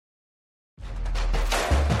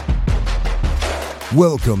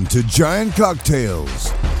Welcome to Giant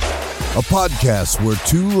Cocktails, a podcast where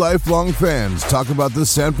two lifelong fans talk about the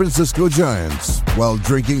San Francisco Giants while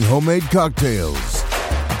drinking homemade cocktails.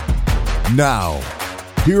 Now,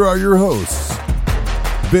 here are your hosts,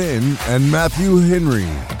 Ben and Matthew Henry.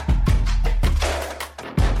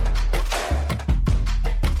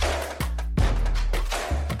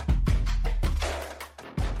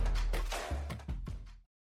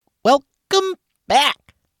 Welcome back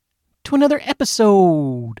to another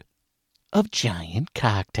episode of Giant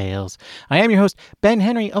Cocktails. I am your host, Ben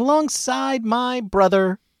Henry, alongside my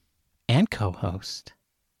brother and co-host,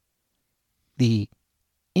 the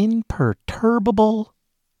imperturbable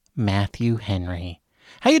Matthew Henry.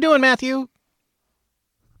 How you doing, Matthew?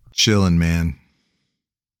 Chilling, man.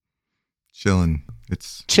 Chilling.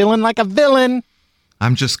 Chilling like a villain.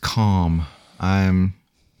 I'm just calm. I'm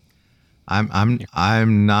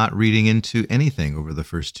not reading into anything over the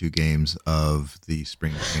first two games of the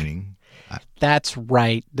spring training. That's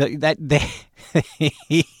right.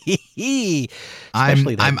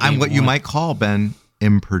 I'm what you might call, Ben,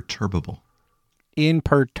 imperturbable.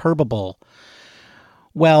 Imperturbable.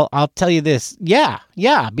 Well, I'll tell you this. Yeah,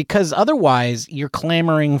 because otherwise you're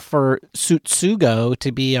clamoring for Tsutsugo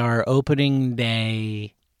to be our opening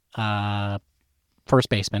day first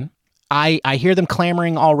baseman. I hear them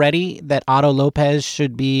clamoring already that Otto Lopez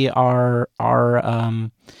should be our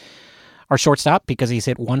shortstop because he's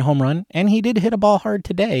hit one home run, and he did hit a ball hard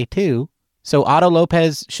today too. So Otto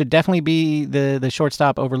Lopez should definitely be the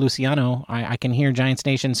shortstop over Luciano. I can hear Giants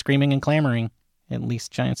Nation screaming and clamoring, at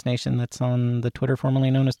least Giants Nation that's on the Twitter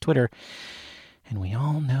formerly known as Twitter. And we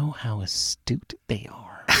all know how astute they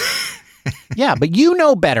are. Yeah, but you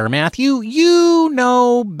know better, Matthew. You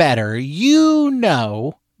know better. You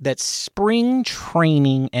know that spring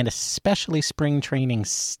training, and especially spring training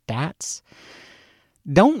stats,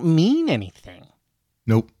 don't mean anything.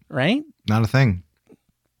 Nope. Right? Not a thing.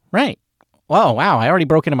 Right. Whoa, wow. I already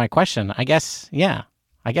broke into my question. I guess I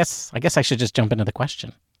should just jump into the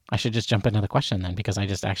question. I should just jump into the question then, because I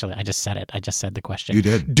just said it. I just said the question. You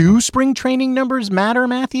did. Do spring training numbers matter,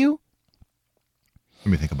 Matthew?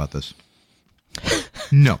 Let me think about this.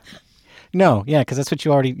 No. No, yeah, because that's what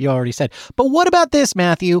you already said. But what about this,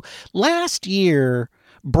 Matthew? Last year,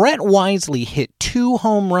 Brett Wisely hit 2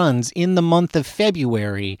 home runs in the month of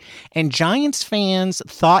February, and Giants fans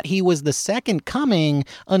thought he was the second coming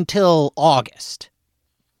until August,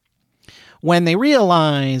 when they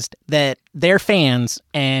realized that they're fans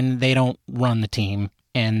and they don't run the team,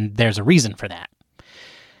 and there's a reason for that.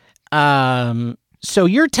 So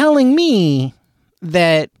you're telling me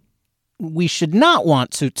that we should not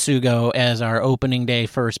want Tsutsugo as our opening day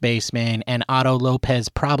first baseman, and Otto Lopez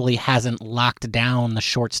probably hasn't locked down the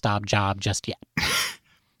shortstop job just yet.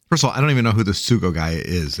 First of all, I don't even know who the Sugo guy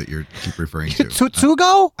is that you keep referring to.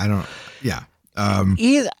 Tsutsugo? I don't. Yeah.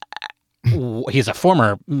 He's a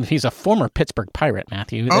former Pittsburgh Pirate,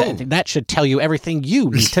 Matthew. Oh. That should tell you everything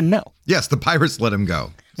you need to know. Yes, the Pirates let him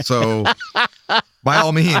go. So by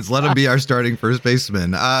all means, let him be our starting first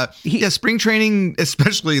baseman. Spring training,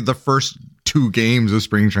 especially the first 2 games of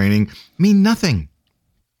spring training, mean nothing.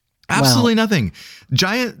 Absolutely nothing.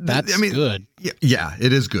 That's good. Yeah,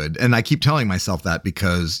 it is good. And I keep telling myself that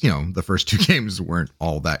because, the first 2 games weren't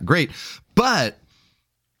all that great. But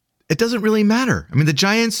it doesn't really matter. I mean, the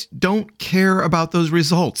Giants don't care about those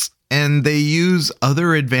results, and they use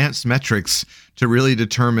other advanced metrics to really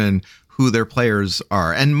determine who their players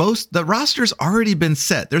are. And the roster's already been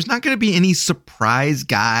set. There's not going to be any surprise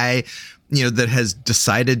guy, that has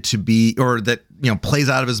decided to be, or that, plays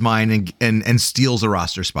out of his mind and steals a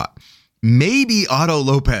roster spot. Maybe Otto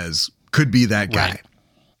Lopez could be that guy. Right.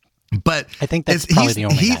 But I think that's probably the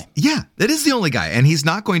only guy. Yeah, that is the only guy. And he's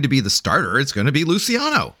not going to be the starter. It's going to be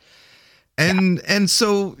Luciano. And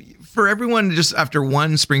so for everyone just after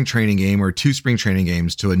 1 spring training game or 2 spring training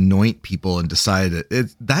games to anoint people and decide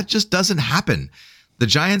that just doesn't happen. The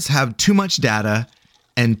Giants have too much data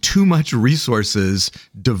and too much resources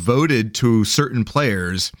devoted to certain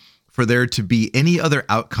players for there to be any other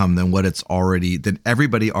outcome than that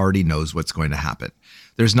everybody already knows what's going to happen.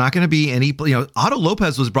 There's not going to be any, Otto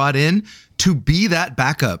Lopez was brought in to be that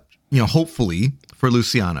backup, hopefully for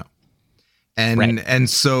Luciano. And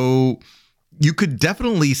so you could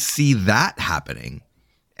definitely see that happening.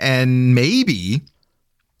 And maybe,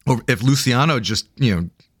 or if Luciano just,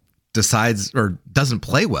 decides or doesn't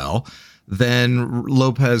play well, then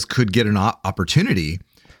Lopez could get an opportunity.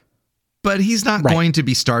 But he's not going to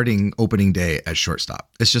be starting opening day as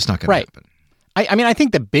shortstop. It's just not going to happen. I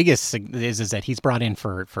think the biggest is that he's brought in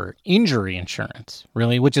for injury insurance,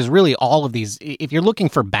 really, which is really all of these. If you're looking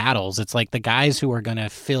for battles, it's like the guys who are going to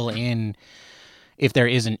fill in if there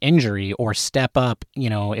is an injury, or step up,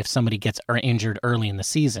 if somebody gets injured early in the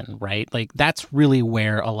season, right? Like, that's really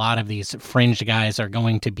where a lot of these fringe guys are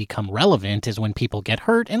going to become relevant, is when people get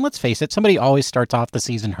hurt. And let's face it, somebody always starts off the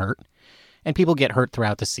season hurt, and people get hurt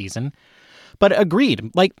throughout the season. But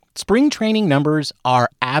agreed, like, spring training numbers are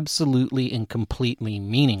absolutely and completely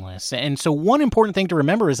meaningless. And so one important thing to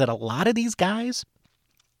remember is that a lot of these guys,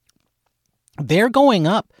 they're going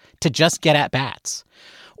up to just get at bats,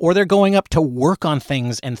 or they're going up to work on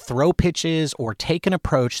things and throw pitches or take an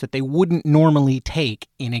approach that they wouldn't normally take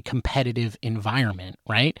in a competitive environment,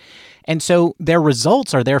 right? And so their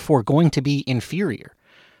results are therefore going to be inferior,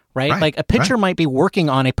 right? Like, a pitcher might be working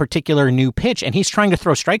on a particular new pitch and he's trying to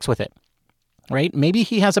throw strikes with it, right? Maybe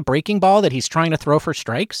he has a breaking ball that he's trying to throw for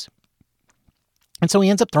strikes, and so he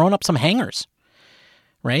ends up throwing up some hangers,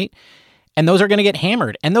 right? And those are going to get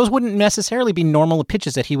hammered. And those wouldn't necessarily be normal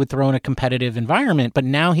pitches that he would throw in a competitive environment. But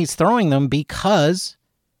now he's throwing them because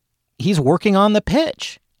he's working on the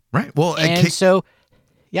pitch. Right. Well,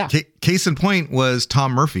 yeah. Case in point was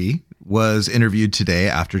Tom Murphy was interviewed today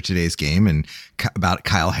after today's game and about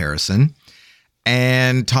Kyle Harrison.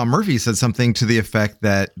 And Tom Murphy said something to the effect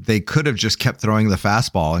that they could have just kept throwing the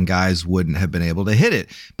fastball and guys wouldn't have been able to hit it.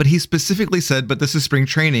 But he specifically said, but this is spring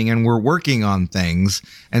training and we're working on things.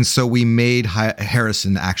 And so we made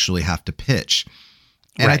Harrison actually have to pitch.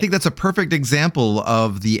 And right. I think that's a perfect example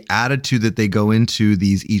of the attitude that they go into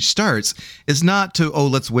these each starts is not to,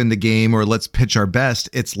 let's win the game or let's pitch our best.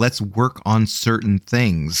 It's let's work on certain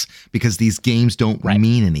things because these games don't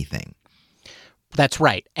mean anything. That's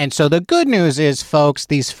right. And so the good news is, folks,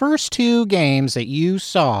 these first two games that you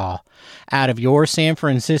saw out of your San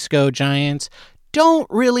Francisco Giants don't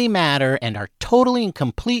really matter and are totally and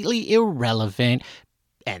completely irrelevant.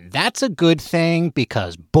 And that's a good thing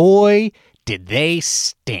because, boy, did they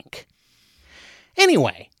stink.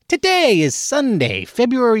 Anyway, today is Sunday,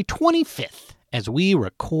 February 25th, as we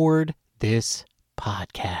record this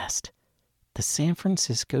podcast. The San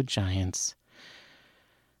Francisco Giants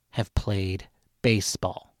have played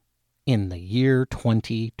baseball in the year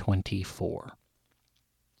 2024.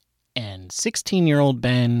 And 16-year-old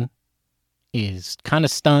Ben is kind of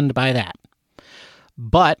stunned by that.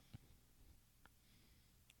 But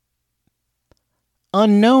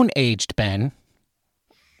unknown aged Ben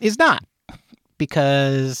is not.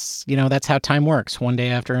 Because, that's how time works, one day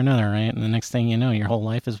after another, right? And the next thing you know, your whole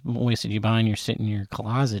life is wasted you by and you're sitting in your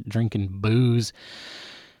closet drinking booze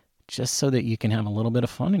just so that you can have a little bit of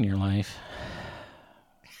fun in your life.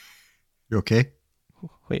 You okay?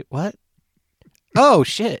 Wait, what? Oh,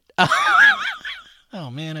 shit. Oh,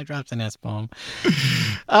 man, I dropped an S-bomb.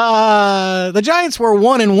 The Giants were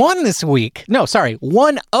 1-1 this week. No, sorry,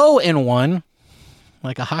 1-0-1.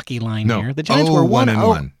 Like a hockey line here. The Giants were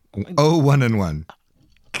 1-1. 1-1.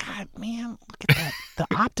 God, man, look at that. The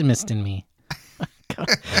optimist in me.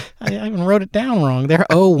 I even wrote it down wrong. They're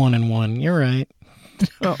 0-1-1. You're right.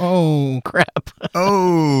 Oh, crap.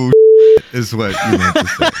 Oh, is what you meant to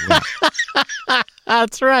say. Yeah.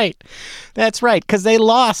 That's right. That's right. Because they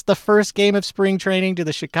lost the first game of spring training to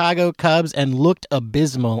the Chicago Cubs and looked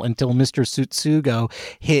abysmal until Mr. Tsutsugo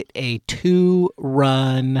hit a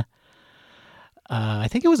 2-run. I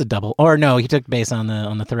think it was a double. Or no, he took base on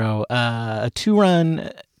the throw. A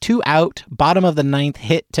 2-run, 2-out, bottom of the ninth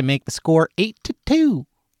hit to make the score 8-2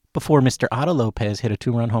 before Mr. Otto Lopez hit a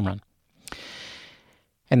 2-run home run.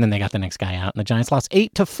 And then they got the next guy out, and the Giants lost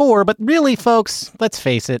 8-4. But really, folks, let's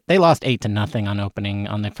face it, they lost 8-0 on opening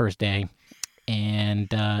on the first day, and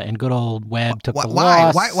good old Webb took the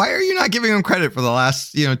loss. Why are you not giving him credit for the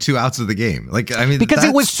last 2 outs of the game? Because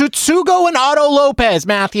it was Tsutsugo and Otto Lopez,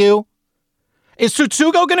 Matthew. Is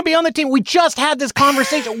Tsutsugo going to be on the team? We just had this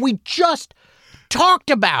conversation. We just talked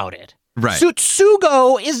about it. Right.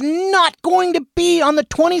 Tsutsugo is not going to be on the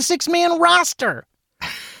 26-man roster.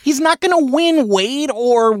 He's not going to win Wade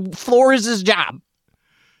or Flores' job.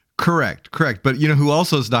 Correct. But who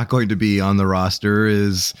also is not going to be on the roster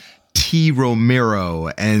is T. Romero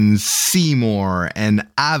and Seymour and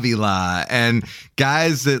Avila and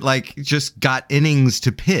guys that just got innings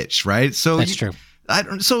to pitch, right? So that's true.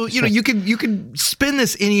 You can spin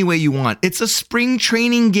this any way you want. It's a spring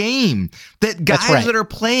training game that guys that are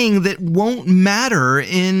playing that won't matter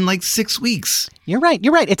in 6 weeks. You're right.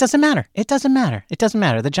 It doesn't matter.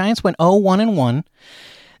 The Giants went 0-1-1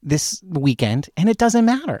 this weekend, and it doesn't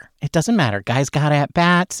matter. Guys got at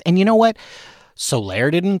bats, and you know what? Soler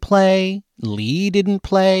didn't play. Lee didn't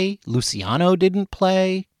play. Luciano didn't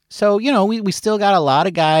play. So, we still got a lot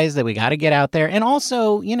of guys that we got to get out there. And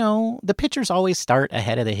also, the pitchers always start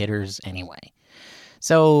ahead of the hitters anyway.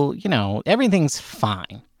 So, everything's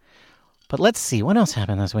fine. But let's see. What else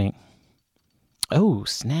happened this week? Oh,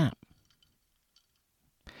 snap.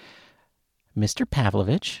 Mr.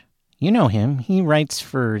 Pavlovich, you know him. He writes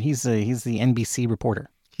for, he's the NBC reporter.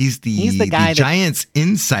 He's the guy, the Giants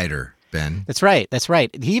insider, Ben. That's right. That's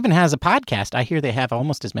right. He even has a podcast. I hear they have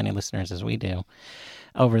almost as many listeners as we do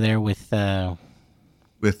over there with Nepo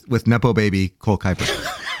baby Cole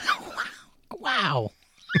Kuiper. Wow.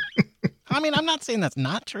 I mean, I'm not saying that's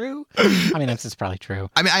not true. I mean, that's probably true.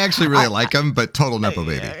 I mean, I actually really like him, but total Nepo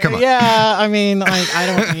baby. Come on. Yeah, I mean, like, I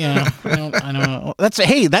don't.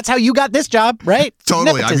 That's how you got this job, right?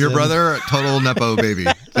 Totally. Nepotism. I'm your brother. Total Nepo baby.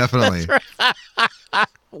 Definitely.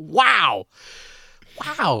 Wow.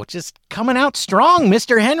 Just coming out strong,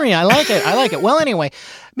 Mr. Henry. I like it. Well, anyway,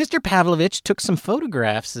 Mr. Pavlovich took some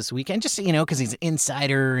photographs this weekend, just, because he's an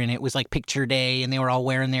insider, and it was like picture day, and they were all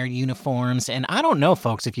wearing their uniforms. And I don't know,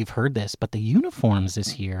 folks, if you've heard this, but the uniforms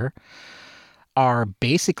this year are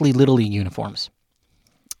basically Little League uniforms.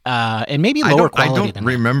 And maybe lower quality I don't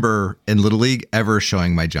remember in Little League ever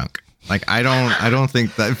showing my junk. Like, I don't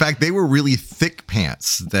think that. In fact, they were really thick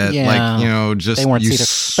pants that, just they weren't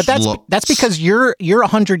But that's because you're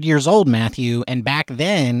 100 years old, Matthew, and back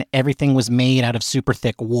then everything was made out of super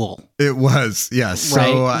thick wool. It was, yes. Right?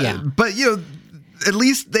 So, yeah. But at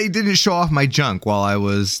least they didn't show off my junk while I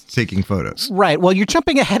was taking photos. Right. Well, you're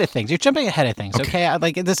jumping ahead of things. Okay.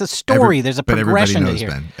 Like, there's a story. There's a progression to here.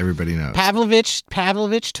 Ben. Everybody knows.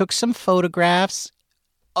 Pavlovich took some photographs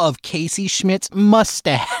of Casey Schmidt's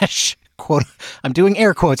mustache. Quote, I'm doing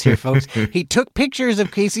air quotes here, folks. He took pictures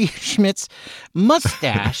of Casey Schmidt's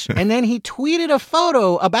mustache, and then he tweeted a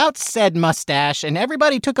photo about said mustache, and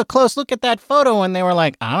everybody took a close look at that photo, and they were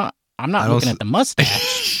like, I'm not looking at the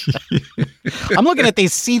mustache. I'm looking at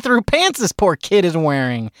these see-through pants this poor kid is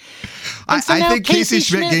wearing. I think Casey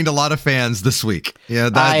Schmidt gained a lot of fans this week. Yeah,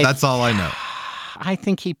 that's all I know. I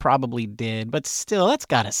think he probably did, but still, that's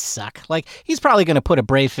gotta suck. Like, he's probably gonna put a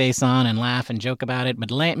brave face on and laugh and joke about it,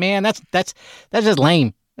 but man, that's just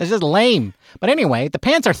lame. That's just lame. But anyway, the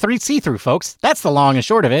pants are see-through, folks. That's the long and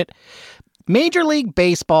short of it. Major League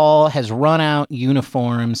Baseball has run out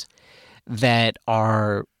uniforms that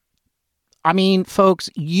are, I mean,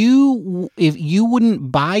 folks, if you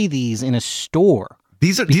wouldn't buy these in a store.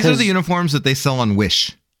 These are the uniforms that they sell on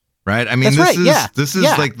Wish. Right. I mean, this is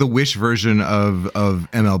like the Wish version of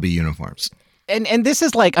MLB uniforms. And this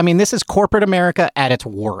is like, I mean, this is corporate America at its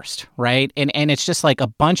worst. Right. And it's just like a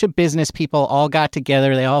bunch of business people all got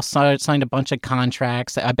together. They all signed a bunch of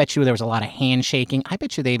contracts. I bet you there was a lot of handshaking. I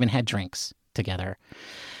bet you they even had drinks together.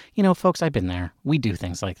 Folks, I've been there. We do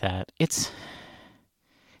things like that. It's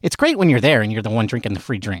great when you're there and you're the one drinking the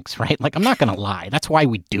free drinks. Right. Like, I'm not going to lie. That's why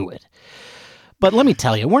we do it. But let me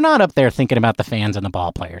tell you, we're not up there thinking about the fans and the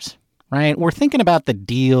ball players, right? We're thinking about the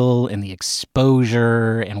deal and the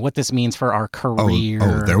exposure and what this means for our career.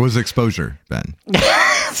 Oh, there was exposure, Ben.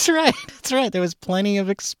 That's right. There was plenty of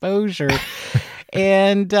exposure.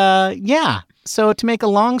 And so to make a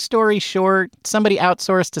long story short, somebody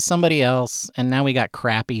outsourced to somebody else, and now we got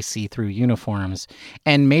crappy see-through uniforms.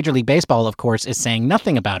 And Major League Baseball, of course, is saying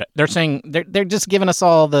nothing about it. They're saying they're just giving us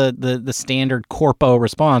all the standard corpo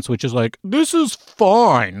response, which is like, this is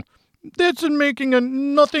fine. That's making a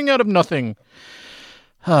nothing out of nothing.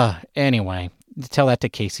 Anyway, tell that to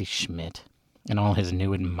Casey Schmidt and all his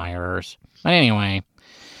new admirers. But anyway,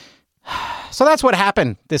 so that's what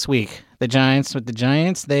happened this week. The Giants,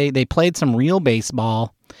 they played some real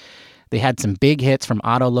baseball. They had some big hits from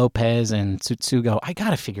Otto Lopez and Tsutsugo. I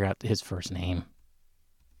got to figure out his first name.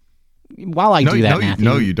 While I do that, Matthew.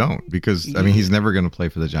 No, you don't, because, I mean, he's never going to play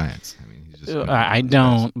for the Giants. I mean, he's just I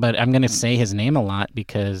don't, but I'm going to say his name a lot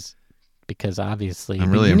because obviously.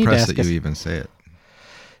 I'm really impressed that you even say it.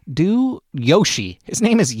 Yoshi. His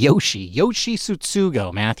name is Yoshi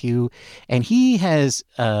Tsutsugo, Matthew, and he has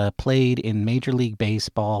played in Major League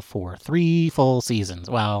Baseball for 3 full seasons.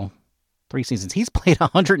 Well, 3 seasons. He's played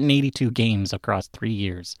 182 games across 3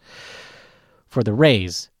 years for the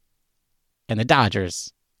Rays and the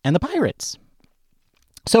Dodgers and the Pirates.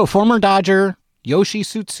 So, former Dodger Yoshi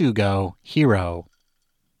Tsutsugo, hero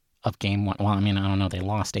of Game 1. Well, I mean, I don't know. They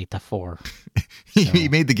lost 8-4. He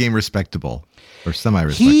made the game respectable, or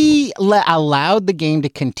semi-respectable. He allowed the game to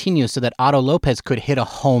continue so that Otto Lopez could hit a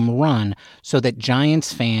home run so that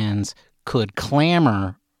Giants fans could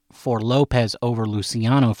clamor for Lopez over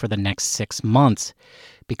Luciano for the next 6 months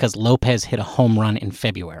because Lopez hit a home run in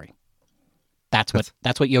February. That's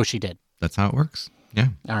what Yoshi did. That's how it works. Yeah.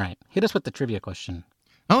 All right. Hit us with the trivia question.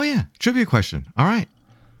 Oh, yeah. Trivia question. All right.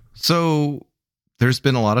 So there's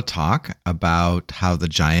been a lot of talk about how the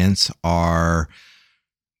Giants are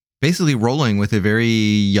basically rolling with a very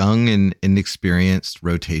young and inexperienced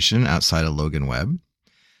rotation outside of Logan Webb.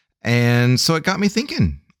 And so it got me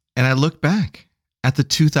thinking. And I looked back at the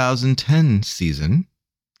 2010 season,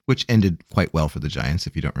 which ended quite well for the Giants,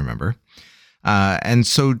 if you don't remember. And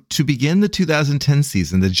so to begin the 2010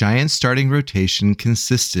 season, the Giants starting rotation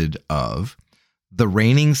consisted of the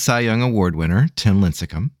reigning Cy Young Award winner, Tim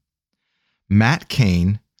Lincecum, Matt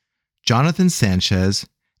Cain, Jonathan Sanchez,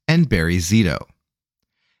 and Barry Zito.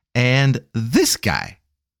 And this guy,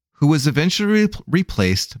 who was eventually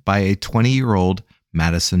replaced by a 20-year-old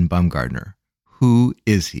Madison Bumgarner. Who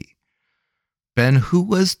is he? Ben, who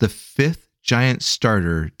was the fifth Giant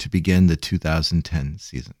starter to begin the 2010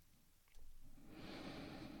 season?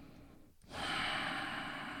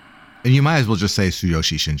 And you might as well just say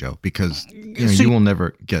Tsuyoshi Shinjo, because you will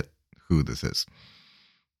never get who this is.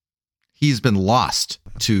 He's been lost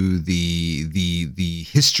to the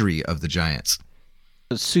history of the Giants.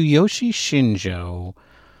 Tsuyoshi Shinjo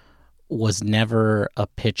was never a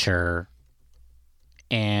pitcher.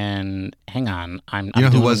 And hang on,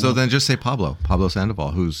 who was though? Then just say Pablo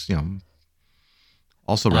Sandoval, who's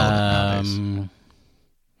also relevant nowadays.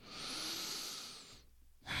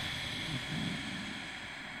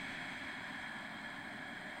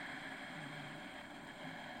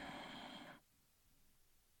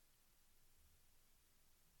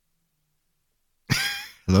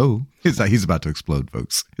 Hello, he's about to explode,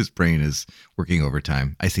 folks. His brain is working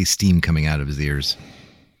overtime. I see steam coming out of his ears.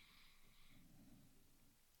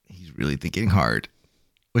 Really thinking hard,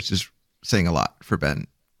 which is saying a lot for Ben.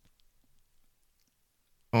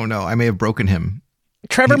 Oh no, I may have broken him.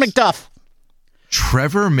 Trevor McDuff.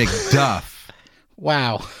 Trevor McDuff.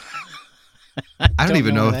 Wow. I don't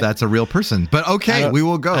even know if that's a real person, but okay, we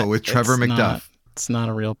will go with Trevor McDuff. It's not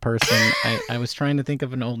a real person. I was trying to think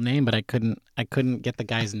of an old name, but I couldn't get the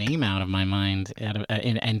guy's name out of my mind,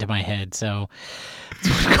 into my head. So,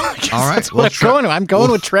 all right, that's what I'm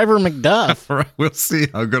going with Trevor McDuff. All right, we'll see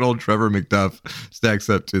how good old Trevor McDuff stacks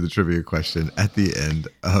up to the trivia question at the end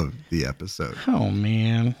of the episode. Oh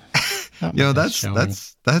man, that's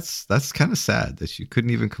kind of sad that you couldn't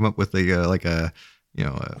even come up with a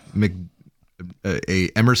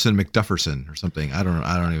Emerson McDufferson or something. I don't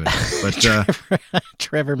even know. But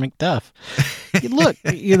Trevor McDuff. Look,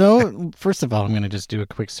 first of all, I'm going to just do a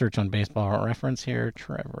quick search on Baseball Reference here.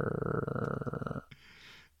 Trevor.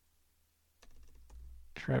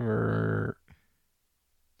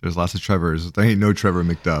 There's lots of Trevors. There ain't no Trevor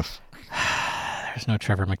McDuff. There's no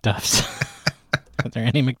Trevor McDuffs. Are there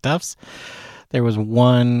any McDuffs? There was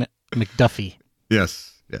one McDuffie.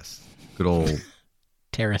 Yes. Good old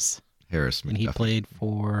Harris McDuffie. And he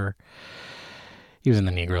was in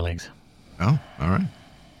the Negro Leagues. Oh, all right.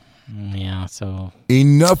 Yeah, so.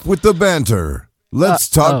 Enough with the banter. Let's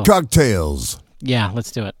talk cocktails. Yeah,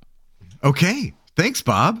 let's do it. Okay. Thanks,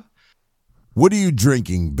 Bob. What are you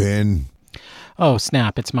drinking, Ben? Oh,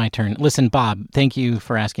 snap. It's my turn. Listen, Bob, thank you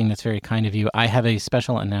for asking. That's very kind of you. I have a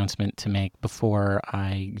special announcement to make before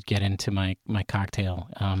I get into my cocktail.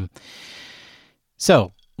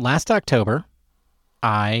 So, last October,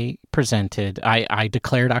 I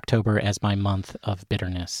declared October as my month of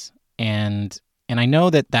bitterness. And I know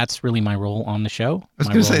that that's really my role on the show. I was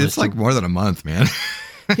going to say, it's like more than a month, man.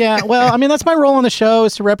 Yeah, well, I mean, that's my role on the show,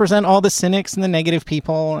 is to represent all the cynics and the negative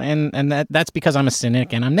people, and that's because I'm a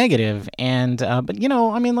cynic and I'm negative. And but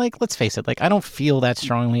I mean, like, let's face it, like, I don't feel that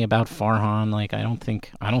strongly about Farhan. Like, I don't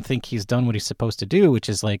think he's done what he's supposed to do, which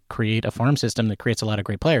is like create a farm system that creates a lot of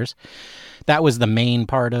great players. That was the main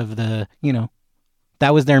part of that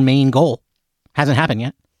was their main goal. Hasn't happened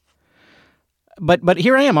yet. But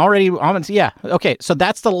here I am already. Yeah. Okay. So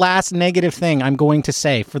that's the last negative thing I'm going to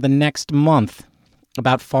say for the next month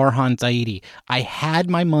about Farhan Zaidi. I had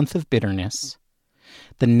my month of bitterness.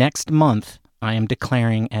 The next month I am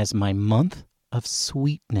declaring as my month of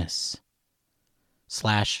sweetness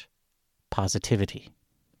 / positivity.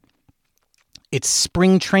 It's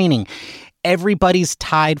spring training. Everybody's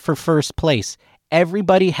tied for first place.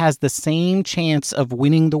 Everybody has the same chance of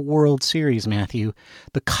winning the World Series, Matthew.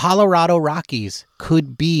 The Colorado Rockies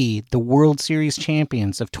could be the World Series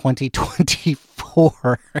champions of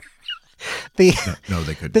 2024. No,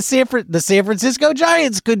 they couldn't. The San Francisco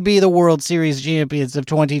Giants could be the World Series champions of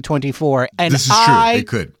 2024. And this is true. They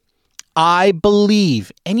could. I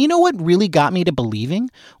believe. And you know what really got me to believing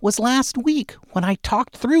was last week when I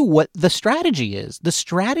talked through what the strategy is. The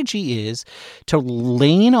strategy is to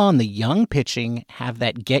lean on the young pitching, have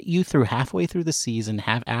that get you through halfway through the season,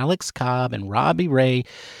 have Alex Cobb and Robbie Ray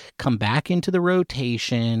come back into the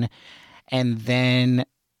rotation, and then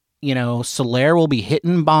Soler will be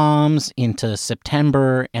hitting bombs into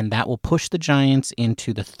September, and that will push the Giants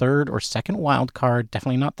into the third or second wild card,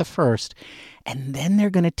 definitely not the first. And then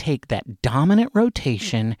they're going to take that dominant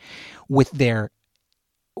rotation with their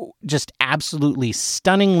just absolutely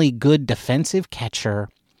stunningly good defensive catcher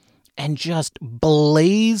and just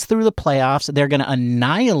blaze through the playoffs. They're going to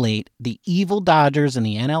annihilate the evil Dodgers in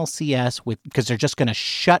the NLCS because they're just going to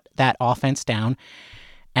shut that offense down,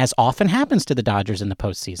 as often happens to the Dodgers in the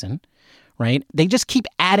postseason, right? They just keep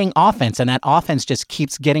adding offense, and that offense just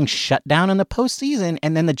keeps getting shut down in the postseason,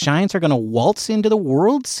 and then the Giants are going to waltz into the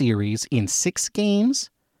World Series in 6 games,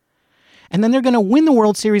 and then they're going to win the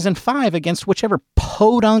World Series in 5 against whichever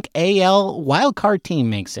podunk AL wildcard team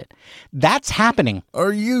makes it. That's happening.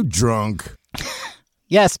 Are you drunk?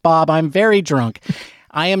 Yes, Bob, I'm very drunk.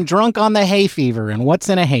 I am drunk on the hay fever, and what's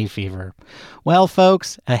in a hay fever? Well,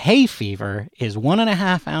 folks, a hay fever is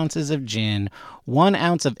 1.5 ounces of gin, 1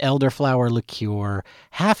 ounce of elderflower liqueur,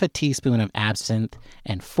 half a teaspoon of absinthe,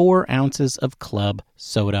 and 4 ounces of club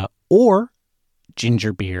soda or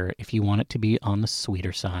ginger beer if you want it to be on the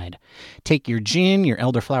sweeter side. Take your gin, your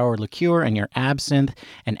elderflower liqueur, and your absinthe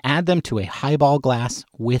and add them to a highball glass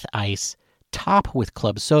with ice. Top with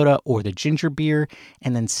club soda or the ginger beer,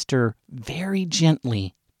 and then stir very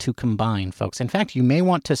gently to combine, folks. In fact, you may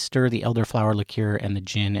want to stir the elderflower liqueur and the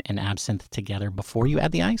gin and absinthe together before you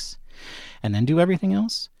add the ice, and then do everything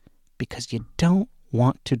else, because you don't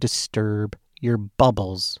want to disturb your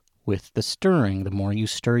bubbles with the stirring. The more you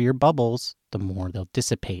stir your bubbles, the more they'll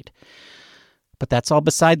dissipate. But that's all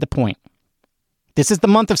beside the point. This is the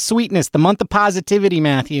month of sweetness, the month of positivity,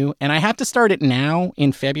 Matthew, and I have to start it now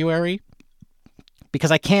in February, because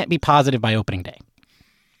I can't be positive by opening day,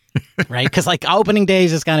 right? Because opening day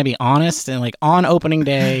is just going to be honest. And on opening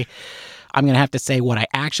day, I'm going to have to say what I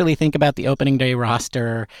actually think about the opening day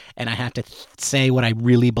roster. And I have to say what I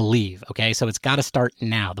really believe. Okay. So it's got to start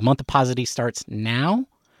now. The month of positivity starts now.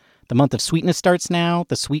 The month of sweetness starts now.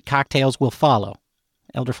 The sweet cocktails will follow.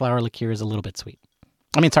 Elderflower liqueur is a little bit sweet.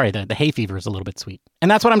 The hay fever is a little bit sweet. And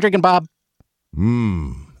that's what I'm drinking, Bob.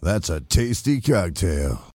 That's a tasty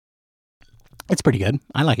cocktail. It's pretty good.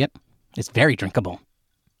 I like it. It's very drinkable.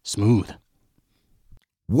 Smooth.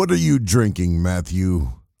 What are you drinking, Matthew?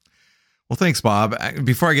 Well, thanks, Bob.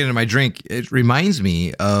 Before I get into my drink, it reminds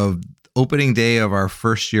me of opening day of our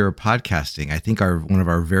first year of podcasting. I think one of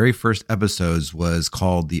our very first episodes was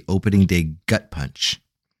called the Opening Day Gut Punch.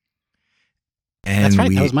 And that's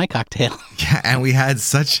right. That was my cocktail. Yeah, and we had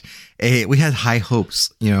we had high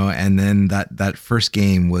hopes, and then that first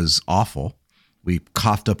game was awful. We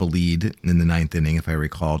coughed up a lead in the 9th inning, if I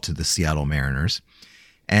recall, to the Seattle Mariners.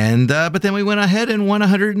 And but then we went ahead and won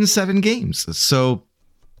 107 games. So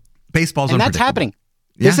baseball's unpredictable. And that's happening.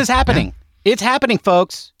 This is happening. Yeah. It's happening,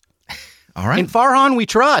 folks. All right. In Farhan, we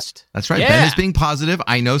trust. That's right. Yeah. Ben is being positive.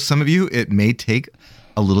 I know some of you, it may take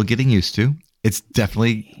a little getting used to. It's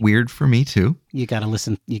definitely weird for me too. You gotta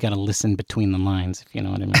listen. You gotta listen between the lines, if you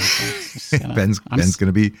know what I mean. Ben's going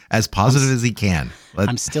to be as positive as he can.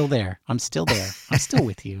 I'm still there. I'm still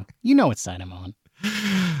with you. You know what side I'm on.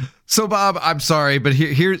 So, Bob, I'm sorry, but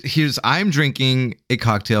here's I'm drinking a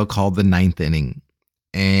cocktail called the 9th inning,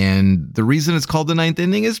 and the reason it's called the 9th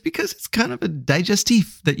inning is because it's kind of a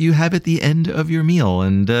digestif that you have at the end of your meal,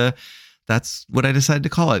 and that's what I decided to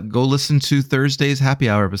call it. Go listen to Thursday's happy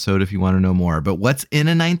hour episode if you want to know more. But what's in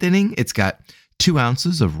a 9th inning? It's got 2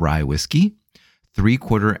 ounces of rye whiskey,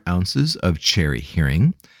 3/4 ounces of cherry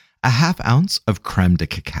heering, a 1/2 ounce of creme de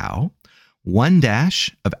cacao, 1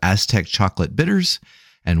 dash of Aztec chocolate bitters,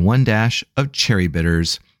 and 1 dash of cherry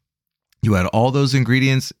bitters. You add all those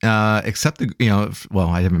ingredients, except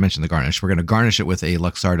I haven't mentioned the garnish. We're going to garnish it with a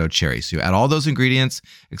Luxardo cherry. So you add all those ingredients,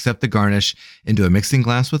 except the garnish, into a mixing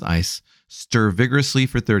glass with ice. Stir vigorously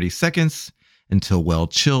for 30 seconds until well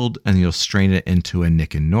chilled, and you'll strain it into a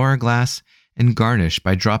Nick and Nora glass and garnish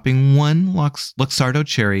by dropping 1 Luxardo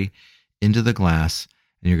cherry into the glass.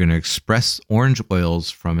 And you're going to express orange oils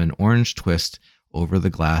from an orange twist over the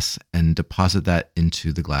glass and deposit that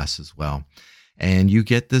into the glass as well. And you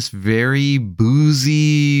get this very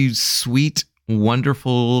boozy, sweet,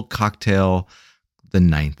 wonderful cocktail, the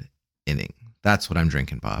 9th inning. That's what I'm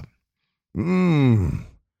drinking, Bob.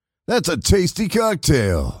 That's a tasty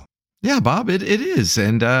cocktail. Yeah, Bob, it is.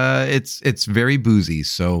 And it's very boozy.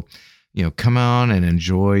 So, come on and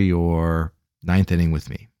enjoy your 9th inning with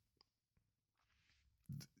me.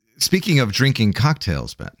 Speaking of drinking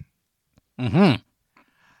cocktails, Ben,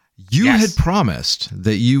 you had promised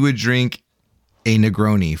that you would drink a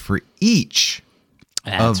Negroni for each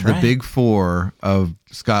of the big 4 of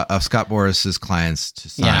Scott Boras's clients to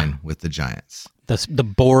sign with the Giants. The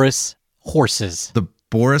Boras horses.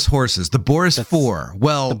 Boras horses, the Boras That's 4.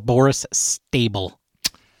 Well, the Boras stable.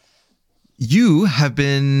 You have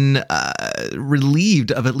been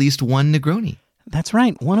relieved of at least one Negroni. That's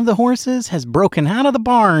right. One of the horses has broken out of the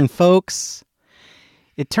barn, folks.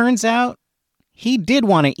 It turns out he did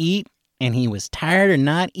want to eat, and he was tired of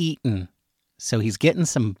not eating. So he's getting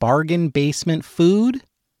some bargain basement food.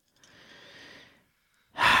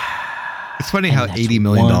 It's funny how $80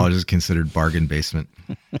 million is considered bargain basement.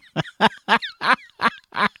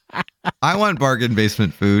 I want bargain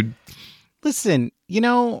basement food. Listen,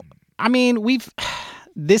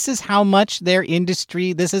 this is how much their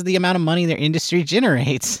industry, this is the amount of money their industry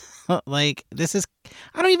generates. I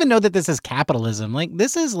don't even know that this is capitalism.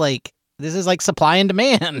 This is like supply and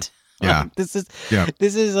demand. Yeah. This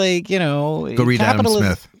is like, Go read capitalism.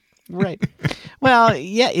 Adam Smith. Right. Well,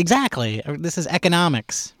 yeah, exactly. This is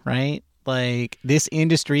economics, right? This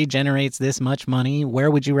industry generates this much money. Where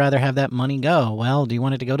would you rather have that money go? Well, do you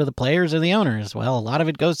want it to go to the players or the owners? Well, a lot of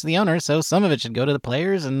it goes to the owners, so some of it should go to the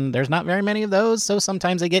players, and there's not very many of those, so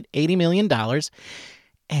sometimes they get $80 million,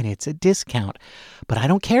 and it's a discount. But I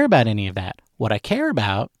don't care about any of that. What I care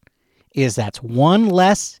about is that's one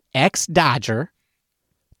less ex-Dodger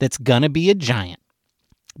that's going to be a Giant.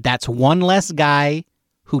 That's one less guy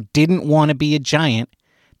who didn't want to be a Giant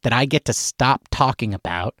that I get to stop talking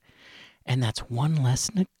about. And that's one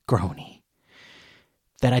less Negroni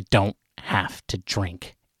that I don't have to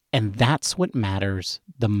drink. And that's what matters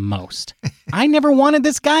the most. I never wanted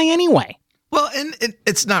this guy anyway. Well, and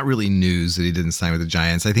it's not really news that he didn't sign with the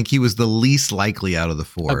Giants. I think he was the least likely out of the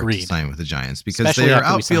four to sign with the Giants because Especially their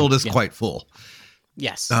outfield is quite full.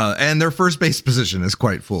 Yes. And their first base position is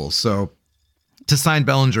quite full. So to sign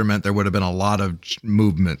Bellinger meant there would have been a lot of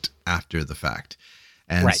movement after the fact.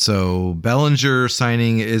 And so Bellinger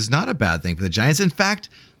signing is not a bad thing for the Giants. In fact,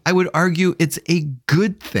 I would argue it's a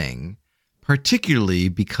good thing, particularly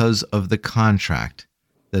because of the contract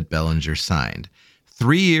that Bellinger signed.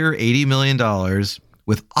 3-year, $80 million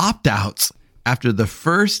with opt-outs after the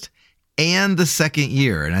first and the second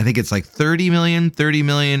year. And I think it's like $30 million,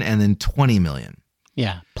 and then $20 million.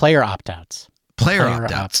 Yeah, player opt-outs. Player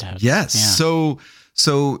opt-outs. Yes. Yeah.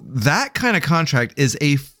 So that kind of contract is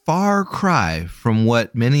a far cry from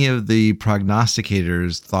what many of the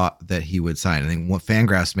prognosticators thought that he would sign. I think what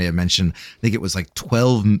Fangraphs may have mentioned, I think it was like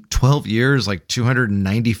 12 years, like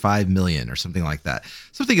 $295 million or something like that.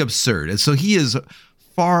 Something absurd. And so he is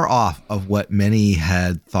far off of what many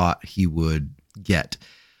had thought he would get,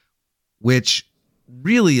 which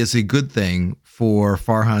really is a good thing for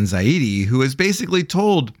Farhan Zaidi, who has basically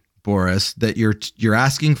told Boras that you're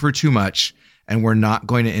asking for too much and we're not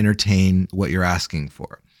going to entertain what you're asking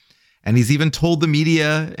for. And he's even told the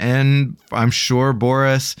media, and I'm sure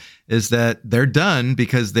Boras, is that they're done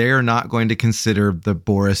because they are not going to consider the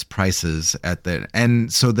Boras prices at the.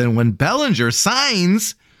 And so then when Bellinger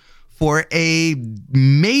signs for a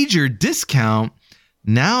major discount,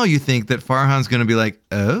 now you think that Farhan's going to be like,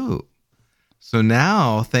 oh, so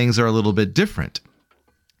now things are a little bit different.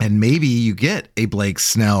 And maybe you get a Blake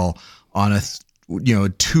Snell on a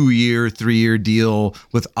 2-year, 3-year deal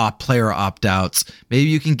with player opt-outs. Maybe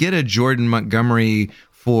you can get a Jordan Montgomery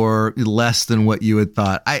for less than what you had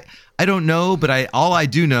thought. I don't know, but all I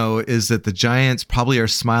do know is that the Giants probably are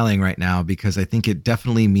smiling right now because I think it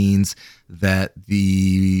definitely means that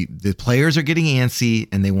the players are getting antsy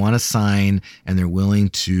and they want to sign and they're willing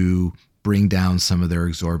to bring down some of their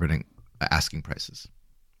exorbitant asking prices.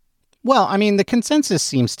 Well, I mean, the consensus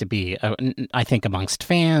seems to be, I think, amongst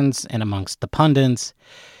fans and amongst the pundits,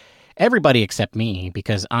 everybody except me,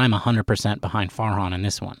 because I'm 100% behind Farhan in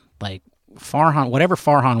this one. Farhan, whatever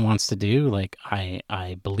Farhan wants to do,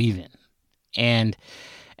 I believe in. And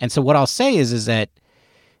so what I'll say is that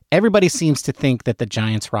everybody seems to think that the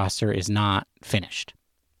Giants roster is not finished.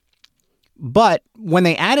 But when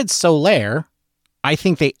they added Soler, I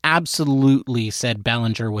think they absolutely said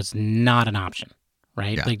Bellinger was not an option.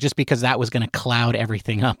 Right? Yeah. Just because that was going to cloud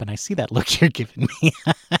everything up. And I see that look you're giving me.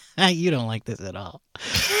 You don't like this at all.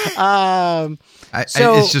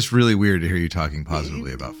 It's just really weird to hear you talking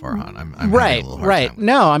positively about Farhan. I'm right.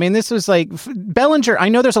 No, I mean, this was like Bellinger. I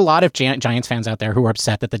know there's a lot of Giants fans out there who are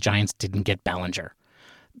upset that the Giants didn't get Bellinger.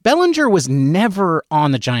 Bellinger was never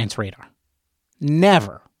on the Giants' radar.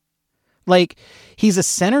 Never. He's a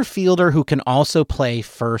center fielder who can also play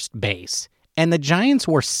first base. And the Giants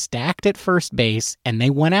were stacked at first base, and they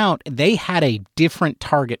went out. They had a different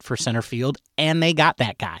target for center field, and they got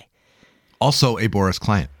that guy. Also a Boras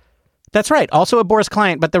client. That's right. Also a Boras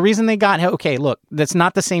client. But the reason they got, okay, look, that's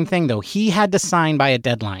not the same thing, though. He had to sign by a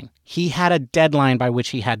deadline. He had a deadline by which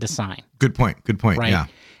he had to sign. Good point. Right? Yeah.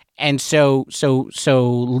 And so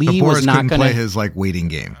Lee Boras was not going to play his like waiting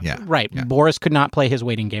game. Yeah. Right. Yeah. Boras could not play his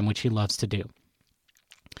waiting game, which he loves to do.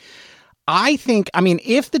 I mean,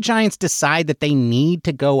 if the Giants decide that they need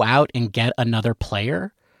to go out and get another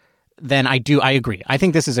player, then I agree. I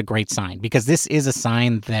think this is a great sign, because this is a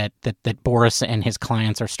sign that Boras and his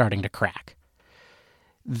clients are starting to crack.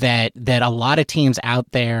 That a lot of teams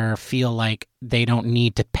out there feel like they don't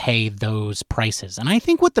need to pay those prices. And I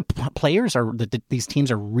think what the players are, these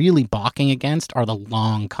teams are really balking against are the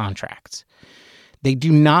long contracts. They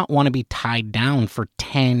do not want to be tied down for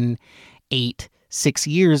 10, 8, 6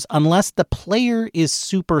 years unless the player is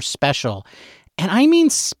super special. And I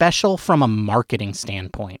mean special from a marketing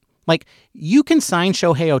standpoint. Like, you can sign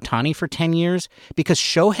Shohei Ohtani for 10 years because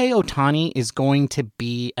Shohei Ohtani is going to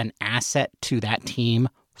be an asset to that team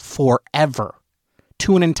forever,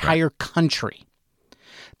 to an entire country.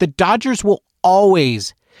 The Dodgers will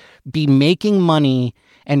always be making money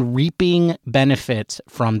and reaping benefits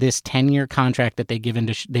from this 10-year contract that they've given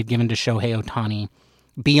to Shohei Ohtani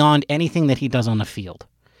beyond anything that he does on the field.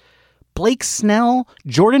 Blake Snell,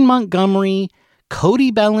 Jordan Montgomery,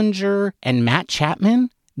 Cody Bellinger, and Matt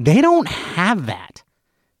Chapman, they don't have that.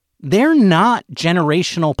 They're not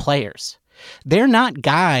generational players. They're not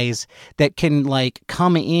guys that can like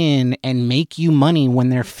come in and make you money when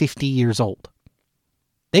they're 50 years old.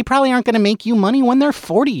 They probably aren't going to make you money when they're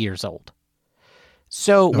 40 years old.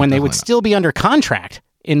 So when they would still be under contract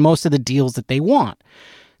in most of the deals that they want.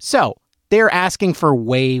 So they're asking for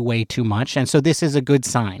way, way too much. And so this is a good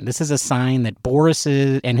sign. This is a sign that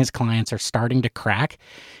Boras and his clients are starting to crack.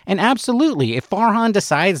 And absolutely, if Farhan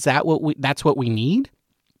decides that's what we need,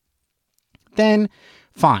 then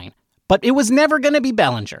fine. But it was never going to be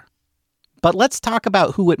Bellinger. But let's talk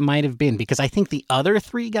about who it might have been, because I think the other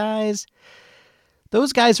three guys,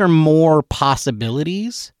 those guys are more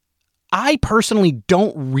possibilities. I personally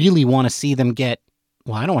don't really want to see them get,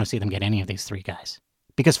 well, I don't want to see them get any of these three guys.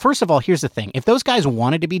 Because first of all, here's the thing. If those guys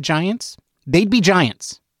wanted to be Giants, they'd be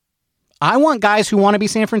Giants. I want guys who want to be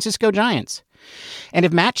San Francisco Giants. And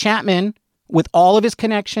if Matt Chapman, with all of his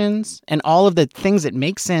connections and all of the things that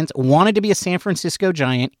make sense, wanted to be a San Francisco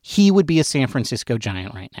Giant, he would be a San Francisco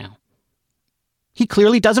Giant right now. He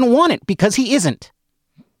clearly doesn't want it because he isn't.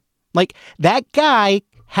 Like, that guy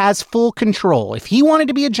has full control. If he wanted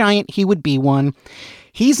to be a Giant, he would be one.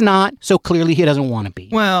 He's not, so clearly he doesn't want to be.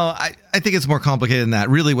 Well, I think it's more complicated than that.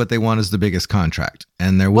 Really, what they want is the biggest contract,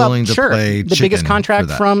 and they're willing to play the biggest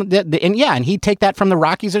contract from and he'd take that from the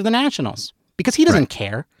Rockies or the Nationals because he doesn't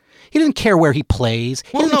care. He doesn't care where he plays.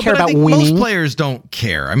 He doesn't care about winning. Most players don't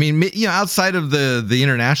care. I mean, outside of the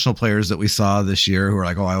international players that we saw this year who are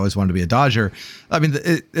like, oh, I always wanted to be a Dodger. I mean,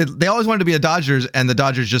 they always wanted to be a Dodgers, and the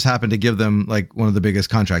Dodgers just happened to give them like one of the biggest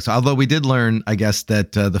contracts. Although we did learn, I guess,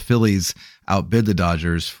 that the Phillies outbid the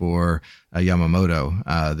Dodgers for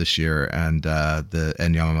Yamamoto this year, and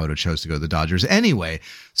Yamamoto chose to go to the Dodgers anyway.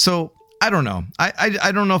 So I don't know.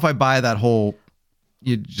 I don't know if I buy that whole.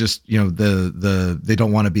 They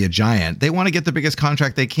don't want to be a Giant. They want to get the biggest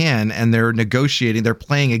contract they can, and they're negotiating. They're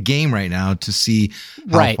playing a game right now to see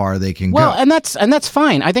how far they can go. Well, and that's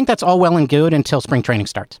fine. I think that's all well and good until spring training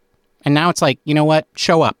starts. And now it's like, you know what?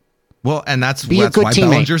 Show up. Well, and that's why teammate.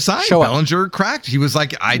 Bellinger signed. Bellinger cracked. He was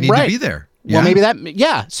like, I need to be there. Yeah? Well,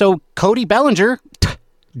 maybe So Cody Bellinger,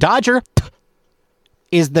 Dodger,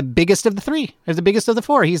 is the biggest of the three. Is the biggest of the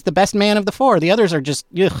four. He's the best man of the four. The others are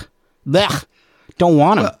just, blech. Don't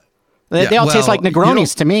want them. They all taste like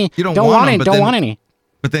Negronis to me. You don't want any.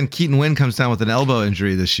 But then Keaton Wynn comes down with an elbow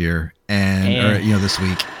injury this year, this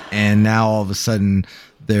week, and now all of a sudden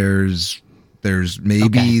there's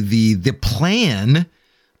maybe the plan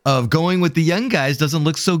of going with the young guys doesn't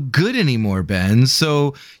look so good anymore, Ben.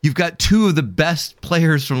 So you've got two of the best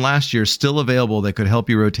players from last year still available that could help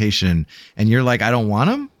your rotation, and you're like, I don't want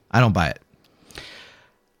them. I don't buy it.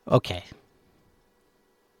 Okay.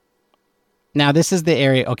 Now, this is the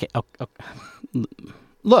area. Okay.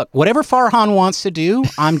 Look, whatever Farhan wants to do,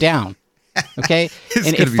 I'm down. Okay. It's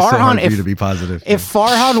going to be so hard for you to be positive. If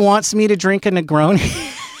Farhan wants me to drink a Negroni,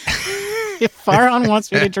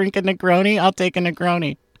 I'll take a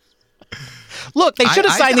Negroni. Look, they should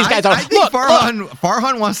have signed these guys. I think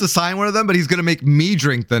Farhan wants to sign one of them, but he's going to make me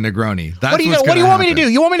drink the Negroni. That's what do you want me to do?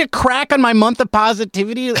 You want me to crack on my month of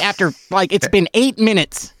positivity after it's been 8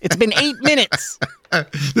 minutes? It's been 8 minutes.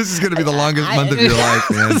 This is going to be the longest month of your life,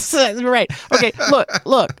 man. Right. Okay.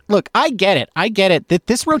 Look. I get it that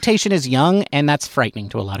this rotation is young, and that's frightening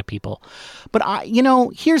to a lot of people. But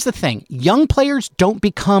here's the thing: young players don't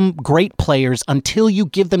become great players until you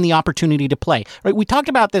give them the opportunity to play. Right? We talked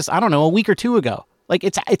about this, I don't know, a week or two ago. Like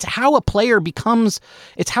it's how a player becomes,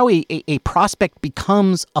 it's how a prospect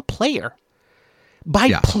becomes a player.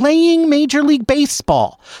 By playing Major League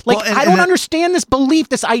Baseball. Like, well, I don't understand this belief,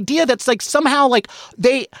 this idea that's like somehow like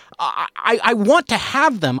I want to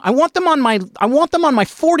have them. I want them on my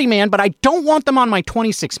 40-man, but I don't want them on my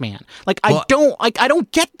 26-man. Like, I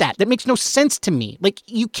don't get that. That makes no sense to me. Like,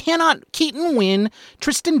 you cannot, Keaton Winn,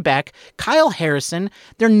 Tristan Beck, Kyle Harrison,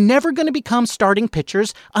 they're never going to become starting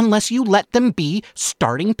pitchers unless you let them be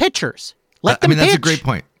starting pitchers. Let them pitch. That's a great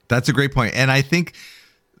point. That's a great point. And I think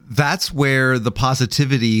that's where the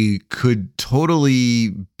positivity could totally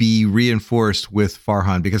be reinforced with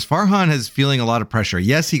Farhan, because Farhan is feeling a lot of pressure.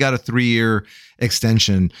 Yes, he got a 3-year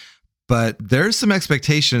extension, but there's some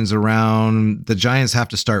expectations around the Giants have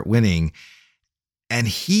to start winning. And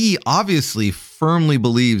he obviously firmly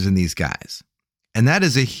believes in these guys. And that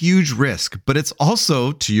is a huge risk. But it's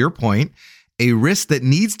also, to your point, a risk that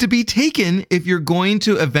needs to be taken if you're going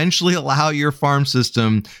to eventually allow your farm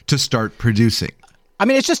system to start producing. I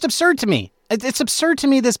mean, it's just absurd to me. It's absurd to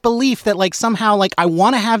me, this belief that like somehow like I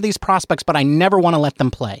want to have these prospects, but I never want to let them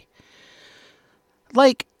play.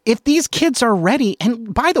 Like, if these kids are ready,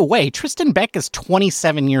 and by the way, Tristan Beck is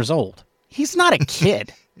 27 years old. He's not a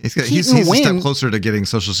kid. he's a step closer to getting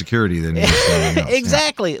Social Security than he is else.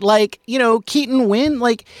 Exactly. Yeah. Like, Keaton Winn,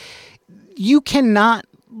 like, you cannot,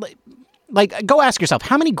 like, go ask yourself,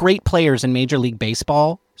 how many great players in Major League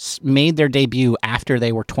Baseball made their debut after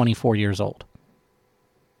they were 24 years old?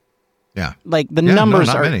 Yeah. Like the numbers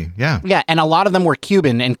not are many. Yeah. Yeah. And a lot of them were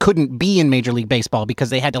Cuban and couldn't be in Major League Baseball because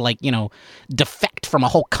they had to defect from a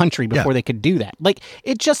whole country before they could do that. Like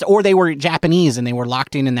it just, or they were Japanese and they were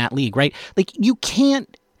locked in that league, right? Like you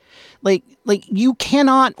can't, like you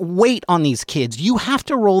cannot wait on these kids. You have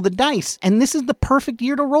to roll the dice. And this is the perfect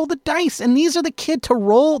year to roll the dice. And these are the kids to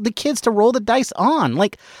roll the dice on.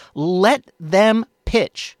 Like, let them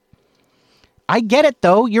pitch. I get it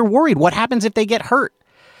though. You're worried. What happens if they get hurt?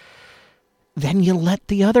 Then you let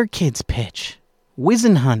the other kids pitch.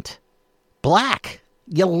 Wisenhunt, Black.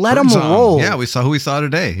 You let them roll. Yeah, we saw who we saw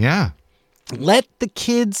today. Yeah. Let the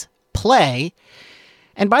kids play.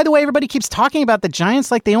 And by the way, everybody keeps talking about the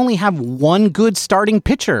Giants like they only have one good starting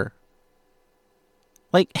pitcher.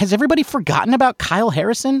 Like, has everybody forgotten about Kyle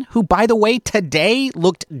Harrison, who, by the way, today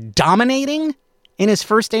looked dominating in his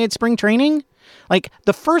first day at spring training? Like,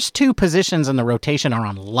 the first two positions in the rotation are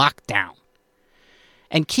on lockdown.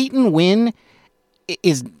 And Keaton Winn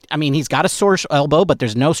is, he's got a sore elbow, but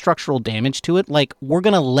there's no structural damage to it. Like, we're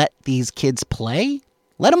going to let these kids play.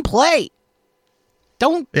 Let them play.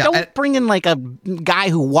 Don't bring in like a guy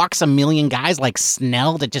who walks a million guys like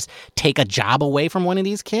Snell to just take a job away from one of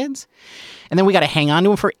these kids. And then we got to hang on to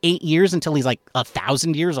him for 8 years until he's like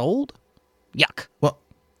 1,000 years old. Yuck. Well,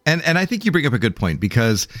 and I think you bring up a good point,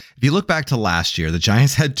 because if you look back to last year, the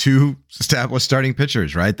Giants had two established starting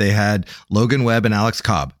pitchers, right? They had Logan Webb and Alex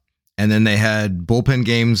Cobb, and then they had bullpen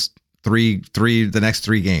games the next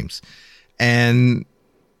 3 games. And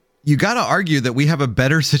you got to argue that we have a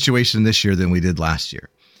better situation this year than we did last year.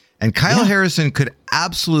 And Kyle Harrison could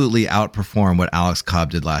absolutely outperform what Alex Cobb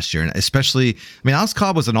did last year. And especially, Alex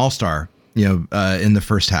Cobb was an all-star, in the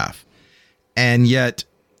first half. And yet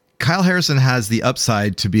Kyle Harrison has the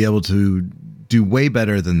upside to be able to do way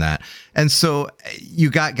better than that. And so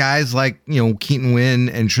you got guys like, Keaton Winn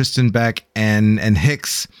and Tristan Beck and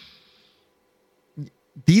Hicks.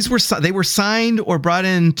 They were signed or brought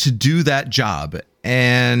in to do that job.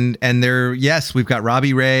 And they're, yes, we've got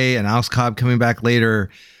Robbie Ray and Alex Cobb coming back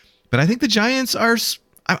later. But I think the Giants are,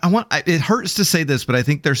 it hurts to say this, but I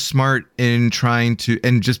think they're smart in trying to,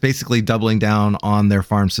 and just basically doubling down on their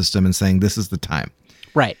farm system and saying, this is the time.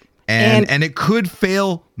 Right. And it could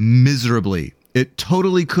fail miserably. It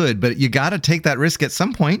totally could, but you got to take that risk at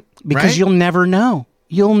some point. Because you'll never know.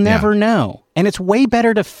 You'll never know. And it's way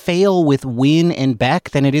better to fail with Winn and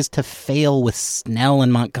Beck than it is to fail with Snell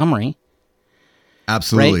and Montgomery.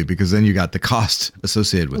 Absolutely, right? Because then you got the cost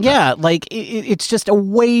associated with that. Yeah, like it's just a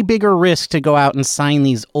way bigger risk to go out and sign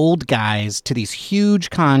these old guys to these huge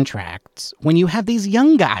contracts when you have these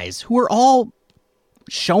young guys who are all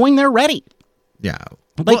showing they're ready. Yeah.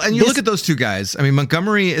 Well, and you look at those two guys.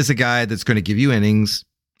 Montgomery is a guy that's going to give you innings.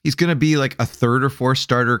 He's going to be like a third or fourth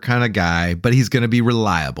starter kind of guy, but he's going to be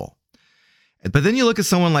reliable. But then you look at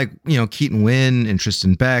someone like, Keaton Winn and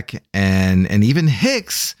Tristan Beck and even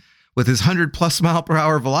Hicks with his 100+ mile per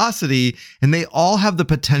hour velocity, and they all have the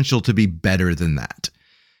potential to be better than that.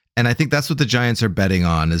 And I think that's what the Giants are betting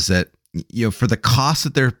on, is that, for the cost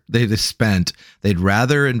that they've spent, they'd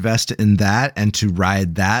rather invest in that and to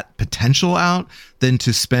ride that potential out than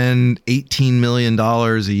to spend $18 million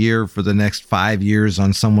a year for the next 5 years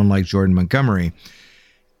on someone like Jordan Montgomery.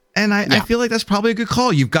 And I feel like that's probably a good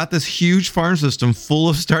call. You've got this huge farm system full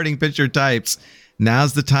of starting pitcher types.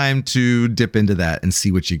 Now's the time to dip into that and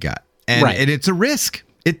see what you got. And, and it's a risk.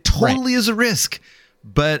 It totally is a risk.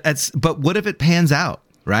 But what if it pans out,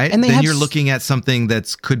 right? And then you're looking at something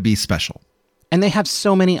that could be special. And they have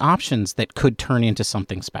so many options that could turn into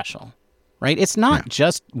something special, right? It's not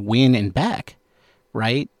just Wynn and Beck,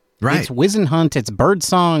 right? It's Wisenhunt, it's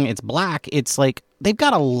Birdsong, it's Black. It's like they've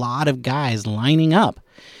got a lot of guys lining up.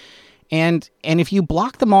 And if you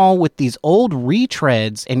block them all with these old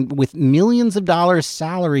retreads and with millions of dollars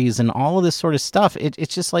salaries and all of this sort of stuff,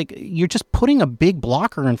 it's just like you're just putting a big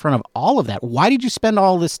blocker in front of all of that. Why did you spend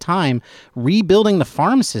all this time rebuilding the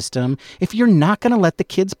farm system if you're not going to let the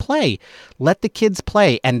kids play? Let the kids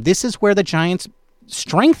play. And this is where the Giants'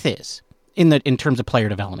 strength is in terms of player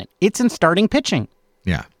development. It's in starting pitching.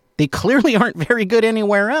 Yeah. They clearly aren't very good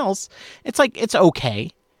anywhere else. It's like, it's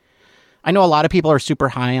okay. I know a lot of people are super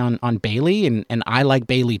high on Bailey, and I like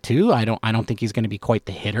Bailey too. I don't think he's going to be quite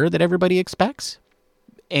the hitter that everybody expects.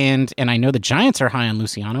 And I know the Giants are high on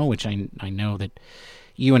Luciano, which I know that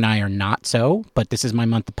you and I are not so, but this is my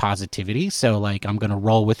month of positivity, so like I'm going to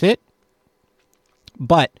roll with it.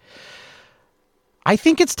 But I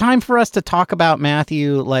think it's time for us to talk about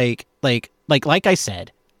Matthew like I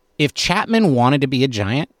said, if Chapman wanted to be a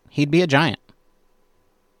Giant, he'd be a Giant.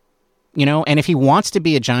 You know, and if he wants to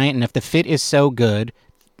be a Giant, and if the fit is so good,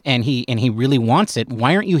 and he really wants it,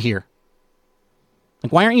 why aren't you here?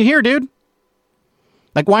 Like, why aren't you here, dude?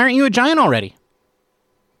 Like, why aren't you a Giant already?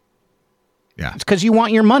 Yeah. It's because you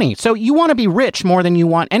want your money. So you want to be rich more than you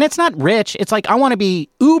want. And it's not rich. It's like, I want to be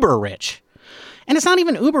uber rich. And it's not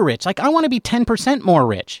even uber rich. Like, I want to be 10% more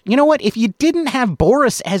rich. You know what? If you didn't have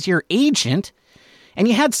Boras as your agent, and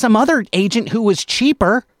you had some other agent who was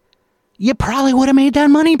cheaper, you probably would have made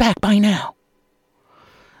that money back by now.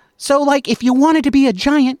 So, like, if you wanted to be a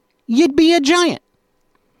Giant, you'd be a Giant.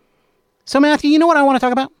 So, Matthew, you know what I want to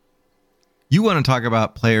talk about? You want to talk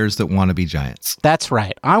about players that want to be Giants. That's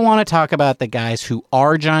right. I want to talk about the guys who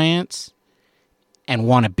are Giants and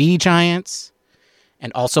want to be Giants,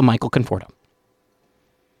 and also Michael Conforto.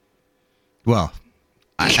 Well,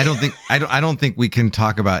 I don't think we can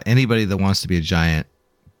talk about anybody that wants to be a Giant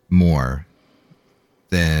more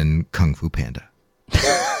than Kung Fu Panda.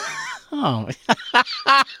 Oh.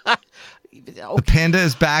 The Panda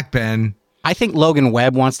is back, Ben. I think Logan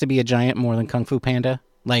Webb wants to be a Giant more than Kung Fu Panda.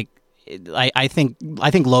 Like, I think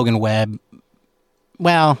Logan Webb.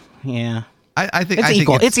 Well, yeah. I think it's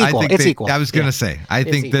equal. It's equal. I was gonna say. I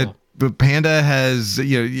think that Panda has.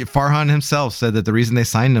 Farhan himself said that the reason they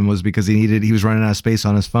signed him was because he was running out of space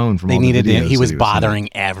on his phone from all the videos. He was bothering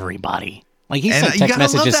everybody. Like, he sent text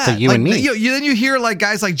messages to you and me. Then you hear like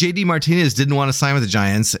guys like JD Martinez didn't want to sign with the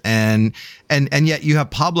Giants, and yet you have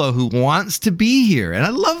Pablo who wants to be here, and I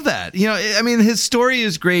love that. I mean, his story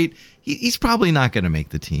is great. He's probably not going to make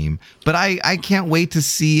the team, but I can't wait to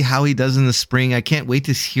see how he does in the spring. I can't wait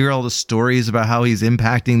to hear all the stories about how he's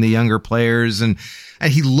impacting the younger players, and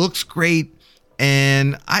he looks great.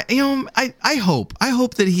 And I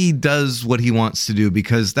hope that he does what he wants to do,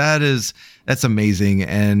 because that's amazing,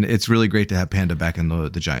 and it's really great to have Panda back in the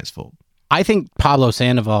Giants fold. I think Pablo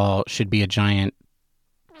Sandoval should be a Giant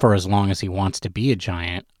for as long as he wants to be a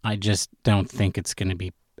Giant. I just don't think it's going to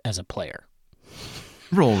be as a player.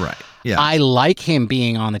 Roll right. Yeah. I like him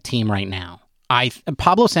being on the team right now.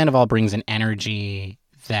 Pablo Sandoval brings an energy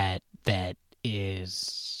that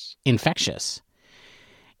is infectious.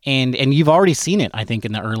 And you've already seen it, I think,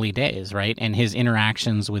 in the early days, right? And his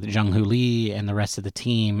interactions with Jung-Hoo Lee and the rest of the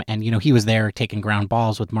team. And, he was there taking ground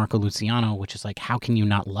balls with Marco Luciano, which is like, how can you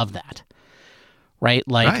not love that? Right?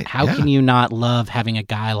 Like, how can you not love having a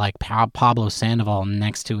guy like Pablo Sandoval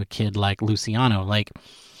next to a kid like Luciano? Like,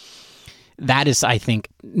 that is, I think,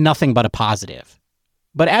 nothing but a positive.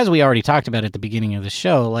 But as we already talked about at the beginning of the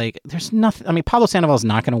show, like, there's nothing. I mean, Pablo Sandoval is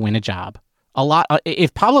not going to win a job.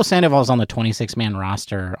 If Pablo Sandoval is on the 26-man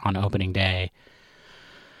roster on opening day,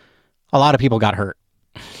 a lot of people got hurt.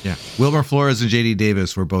 Yeah, Wilmer Flores and JD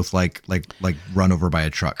Davis were both like run over by a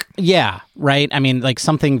truck. Yeah, right. I mean, like,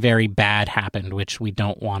 something very bad happened, which we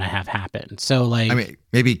don't want to have happen. So, like, I mean,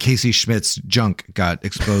 maybe Casey Schmidt's junk got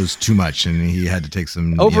exposed too much, and he had to take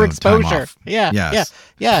some overexposure. Time off.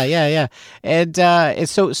 Yeah. And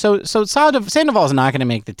so Sandoval is not going to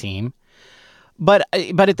make the team. But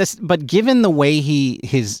given the way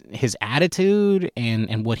his attitude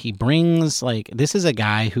and what he brings, like, this is a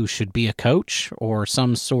guy who should be a coach or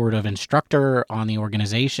some sort of instructor on the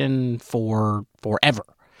organization for forever.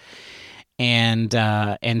 And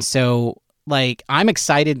so like, I'm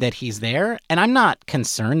excited that he's there, and I'm not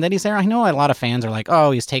concerned that he's there. I know a lot of fans are like,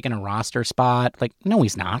 oh, he's taking a roster spot. Like, no,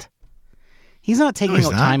 he's not. He's not taking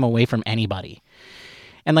time away from anybody.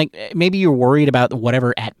 And, like, maybe you're worried about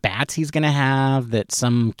whatever at-bats he's going to have that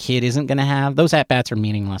some kid isn't going to have. Those at-bats are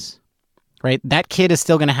meaningless, right? That kid is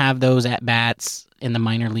still going to have those at-bats in the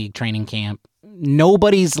minor league training camp.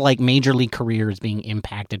 Nobody's, like, major league career is being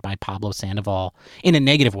impacted by Pablo Sandoval in a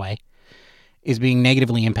negative way. Is being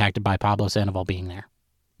negatively impacted by Pablo Sandoval being there.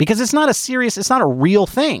 Because it's not a real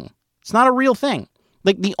thing. It's not a real thing.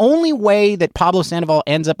 Like, the only way that Pablo Sandoval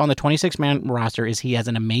ends up on the 26-man roster is he has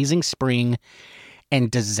an amazing spring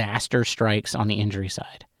and disaster strikes on the injury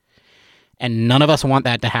side. And none of us want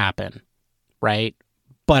that to happen, right?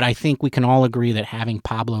 But I think we can all agree that having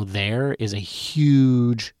Pablo there is a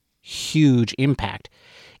huge, huge impact.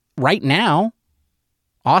 Right now,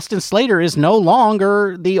 Austin Slater is no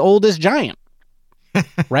longer the oldest Giant.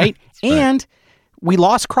 Right? And we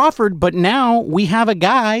lost Crawford, but now we have a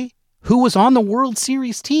guy who was on the World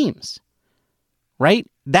Series teams. Right?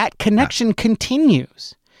 That connection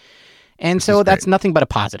continues. And so that's nothing but a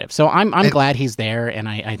positive. So I'm glad he's there, and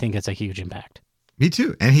I think it's a huge impact. Me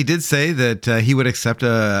too. And he did say that he would accept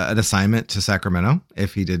an assignment to Sacramento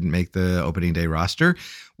if he didn't make the opening day roster,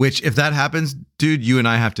 which if that happens, dude, you and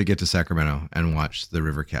I have to get to Sacramento and watch the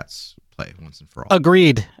River Cats play once and for all.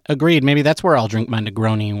 Agreed. Maybe that's where I'll drink my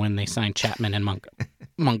Negroni when they sign Chapman and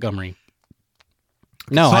Montgomery.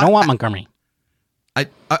 No, so I don't want Montgomery. I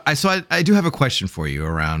do have a question for you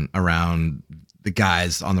around the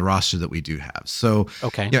guys on the roster that we do have. So,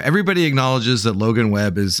 okay. Everybody acknowledges that Logan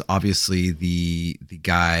Webb is obviously the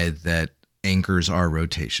guy that anchors our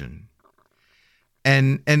rotation.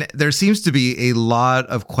 And there seems to be a lot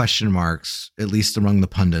of question marks, at least among the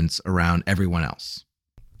pundits, around everyone else.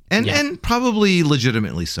 And probably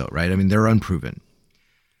legitimately so, right? I mean, they're unproven.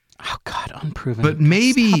 Oh God, unproven. But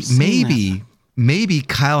maybe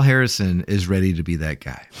Kyle Harrison is ready to be that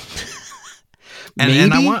guy.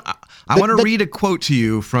 And I want to read a quote to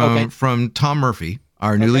you from Tom Murphy,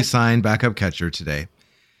 our newly signed backup catcher today,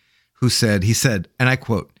 he said, and I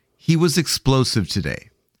quote, "He was explosive today.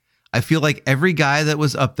 I feel like every guy that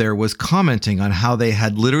was up there was commenting on how they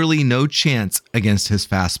had literally no chance against his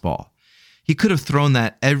fastball. He could have thrown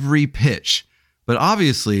that every pitch, but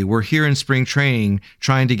obviously we're here in spring training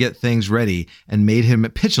trying to get things ready and made him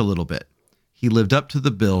pitch a little bit. He lived up to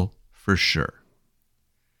the bill for sure."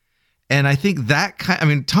 And I think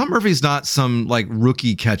Tom Murphy's not some like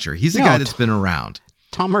rookie catcher. He's a guy that's been around.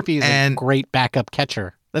 Tom Murphy is a great backup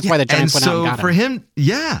catcher. That's why the Giants went out and got him.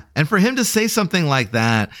 And for him to say something like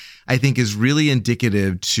that, I think is really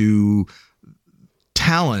indicative to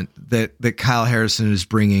talent that Kyle Harrison is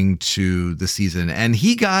bringing to the season. And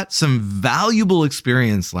he got some valuable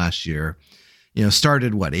experience last year.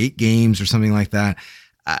 Started 8 games or something like that.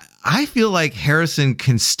 I feel like Harrison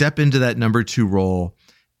can step into that number 2 role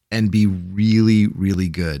and be really, really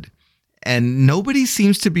good. And nobody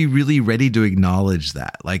seems to be really ready to acknowledge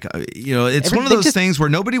that. Like, it's one of those things where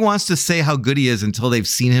nobody wants to say how good he is until they've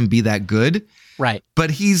seen him be that good. Right.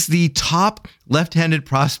 But he's the top left-handed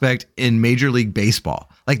prospect in Major League Baseball.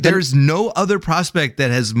 Like, there's no other prospect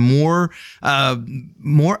that has more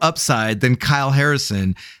upside than Kyle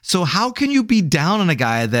Harrison. So how can you be down on a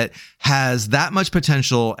guy that has that much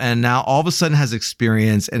potential and now all of a sudden has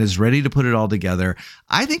experience and is ready to put it all together?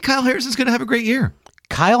 I think Kyle Harrison's going to have a great year.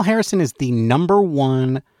 Kyle Harrison is the number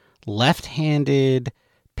 1 left-handed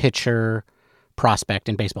pitcher prospect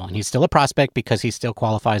in baseball. And he's still a prospect because he still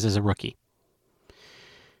qualifies as a rookie.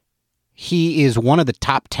 He is one of the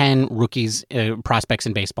top 10 rookies, prospects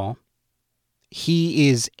in baseball. He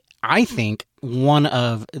is, I think, one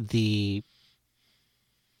of the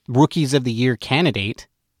rookies of the year candidate,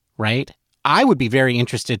 right? I would be very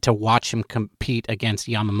interested to watch him compete against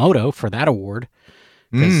Yamamoto for that award.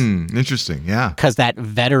 Interesting, yeah. Because that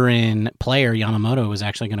veteran player, Yamamoto, is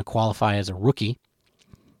actually going to qualify as a rookie.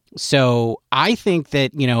 So I think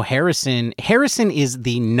that, Harrison is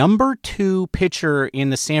the number 2 pitcher in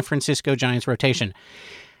the San Francisco Giants rotation.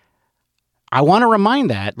 I want to remind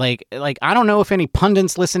that, like, I don't know if any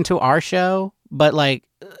pundits listen to our show, but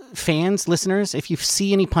fans, listeners, if you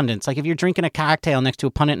see any pundits, like if you're drinking a cocktail next to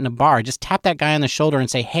a pundit in a bar, just tap that guy on the shoulder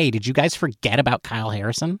and say, "Hey, did you guys forget about Kyle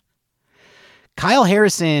Harrison?" Kyle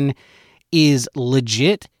Harrison is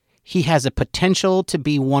legit. He has a potential to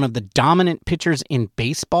be one of the dominant pitchers in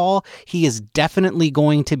baseball. He is definitely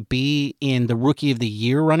going to be in the Rookie of the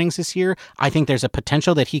Year runnings this year. I think there's a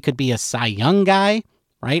potential that he could be a Cy Young guy,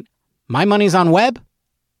 right? My money's on Webb.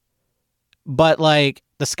 But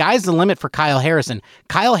The sky's the limit for Kyle Harrison.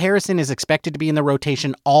 Kyle Harrison is expected to be in the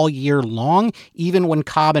rotation all year long, even when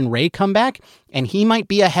Cobb and Ray come back, and he might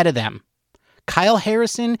be ahead of them. Kyle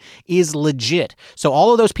Harrison is legit. So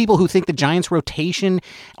all of those people who think the Giants rotation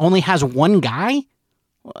only has one guy,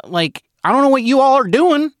 like, I don't know what you all are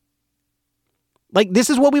doing. Like,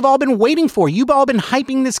 this is what we've all been waiting for. You've all been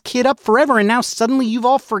hyping this kid up forever, and now suddenly you've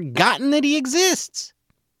all forgotten that he exists.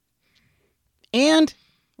 And,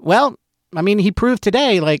 well, I mean, he proved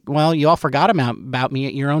today, like, well, you all forgot about me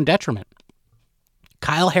at your own detriment.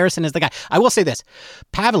 Kyle Harrison is the guy. I will say this.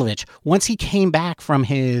 Pavlovich, once he came back from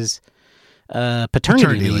his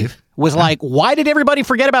paternity leave, was like, why did everybody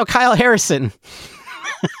forget about Kyle Harrison?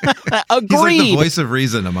 Agreed. He's like the voice of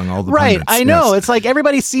reason among all the right. pundits. I know. Yes. It's like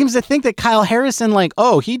everybody seems to think that Kyle Harrison, like,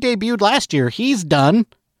 oh, he debuted last year. He's done.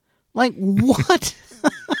 Like, what?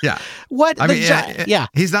 Yeah. What? I mean, yeah.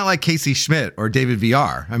 He's not like Casey Schmidt or David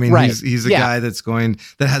VR. I mean, right. he's a guy that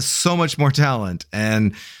has so much more talent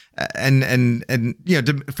and you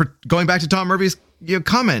know, for going back to Tom Murphy's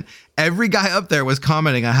comment, every guy up there was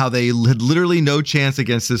commenting on how they had literally no chance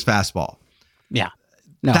against his fastball. Yeah.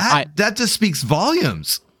 No, that just speaks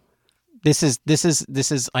volumes. This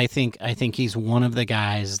is I think he's one of the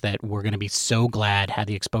guys that we're going to be so glad had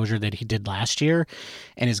the exposure that he did last year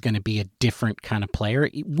and is going to be a different kind of player.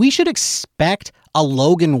 We should expect a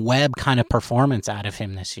Logan Webb kind of performance out of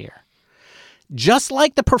him this year. Just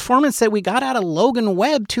like the performance that we got out of Logan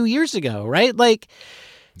Webb 2 years ago, right? Like,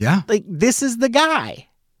 yeah, like this is the guy.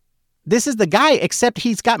 This is the guy, except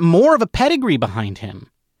he's got more of a pedigree behind him.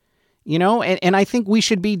 You know, and I think we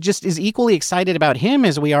should be just as equally excited about him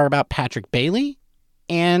as we are about Patrick Bailey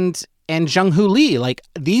and Jung-Hoo Lee. Like,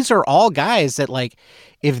 these are all guys that, like,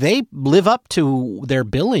 if they live up to their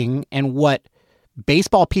billing and what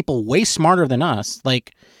baseball people way smarter than us,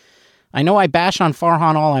 like, I know I bash on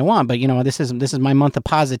Farhan all I want, but, you know, this is my month of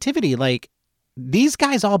positivity. Like, these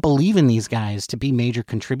guys all believe in these guys to be major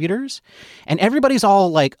contributors, and everybody's all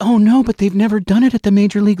like, oh no, but they've never done it at the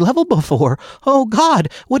major league level before. Oh God,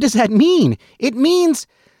 what does that mean? It means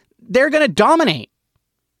they're going to dominate.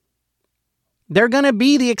 They're going to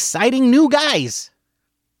be the exciting new guys,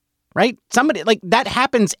 right? Somebody like that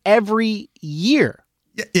happens every year.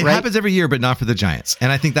 It happens every year, but not for the Giants.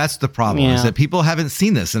 And I think that's the problem, is that people haven't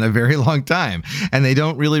seen this in a very long time, and they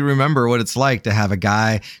don't really remember what it's like to have a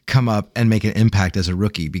guy come up and make an impact as a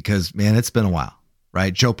rookie, because, man, it's been a while,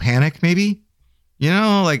 right? Joe Panic, maybe, you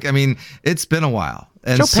know, like, I mean, it's been a while.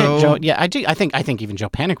 And I think even Joe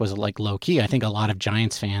Panic was like low key. I think a lot of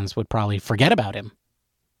Giants fans would probably forget about him.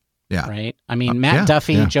 Yeah. Right. I mean, Matt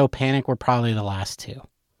Duffy, Joe Panic were probably the last two.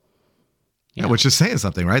 Yeah, which is saying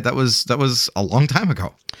something, right? That was a long time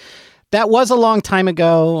ago. That was a long time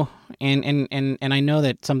ago, and I know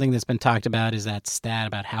that something that's been talked about is that stat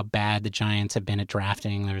about how bad the Giants have been at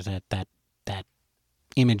drafting. There's that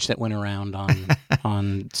image that went around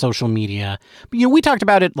on social media. But, you know, we talked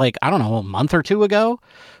about it like, I don't know, a month or two ago.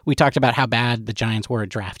 We talked about how bad the Giants were at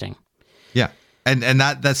drafting. Yeah. And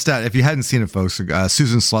that stat, if you hadn't seen it, folks,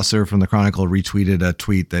 Susan Slusser from the Chronicle retweeted a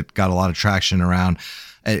tweet that got a lot of traction around.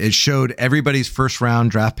 It showed everybody's first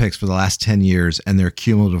round draft picks for the last 10 years and their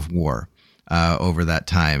cumulative WAR over that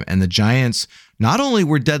time. And the Giants not only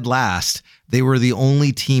were dead last, they were the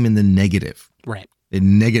only team in the negative. Right.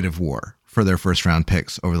 In negative WAR for their first round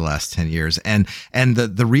picks over the last 10 years. And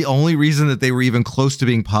the only reason that they were even close to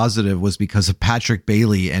being positive was because of Patrick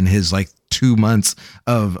Bailey and his like 2 months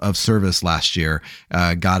of service last year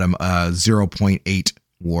got him a 0.8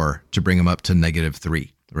 WAR to bring him up to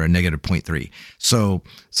 -3. Or a -0.3. So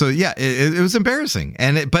yeah, it was embarrassing,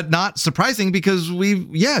 but not surprising, because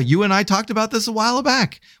you and I talked about this a while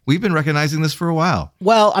back. We've been recognizing this for a while.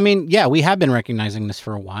 Well, I mean, yeah, we have been recognizing this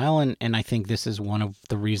for a while, and I think this is one of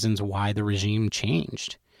the reasons why the regime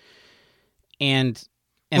changed. And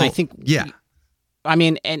I think I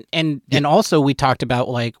mean, and also we talked about,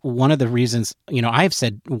 like, one of the reasons, you know, I've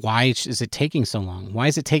said, why is it taking so long? Why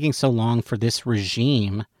is it taking so long for this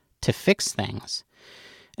regime to fix things?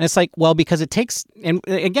 And it's like, well, because it takes, and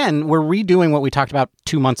again, we're redoing what we talked about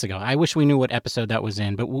 2 months ago. I wish we knew what episode that was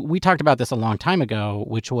in, but we talked about this a long time ago,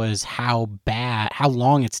 which was how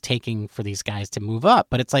long it's taking for these guys to move up.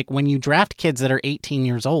 But it's like when you draft kids that are 18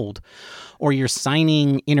 years old, or you're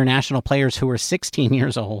signing international players who are 16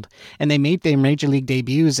 years old, and they made their major league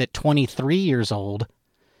debuts at 23 years old,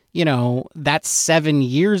 you know, that's 7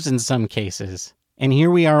 years in some cases. And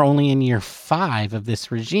here we are only in year 5 of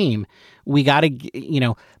this regime. We got to, you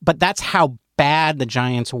know, but that's how bad the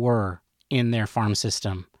Giants were in their farm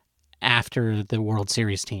system after the World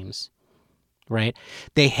Series teams, right?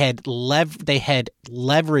 They had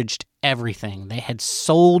leveraged everything. They had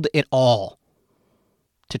sold it all,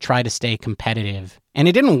 to try to stay competitive. And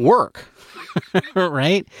it didn't work,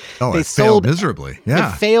 right? Oh, it failed miserably.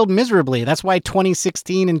 Yeah. It failed miserably. That's why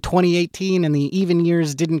 2016 and 2018 and the even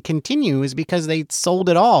years didn't continue, is because they sold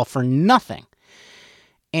it all for nothing.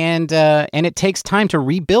 And it takes time to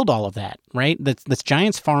rebuild all of that, right? The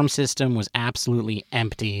Giants farm system was absolutely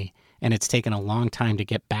empty, and it's taken a long time to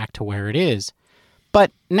get back to where it is.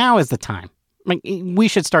 But now is the time. Like, we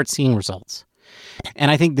should start seeing results. And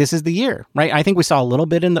I think this is the year, right? I think we saw a little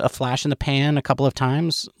bit a flash in the pan a couple of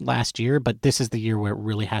times last year, but this is the year where it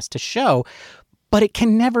really has to show. But it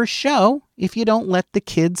can never show if you don't let the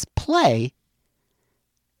kids play,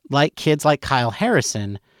 like kids like Kyle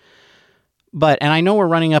Harrison. And I know we're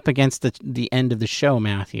running up against the end of the show,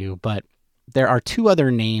 Matthew, but there are two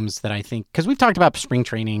other names that I think, because we've talked about spring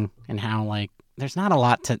training and how, like, there's not a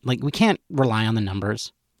lot to, like, we can't rely on the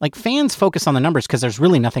numbers. Like, fans focus on the numbers because there's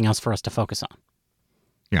really nothing else for us to focus on.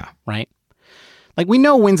 Yeah. Right? Like, we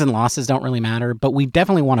know wins and losses don't really matter, but we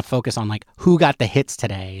definitely want to focus on, like, who got the hits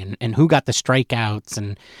today and who got the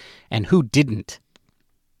strikeouts and who didn't.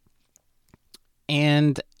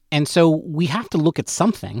 And so we have to look at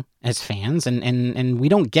something as fans, and we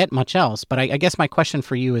don't get much else. But I guess my question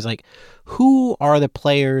for you is, like, who are the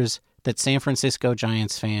players that San Francisco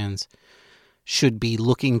Giants fans should be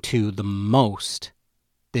looking to the most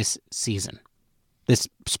this season, this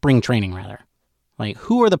spring training, rather? Like,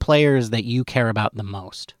 who are the players that you care about the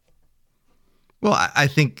most? Well, I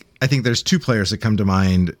think there's two players that come to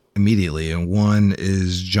mind immediately, and one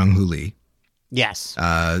is Jung-Hoo Lee. Yes.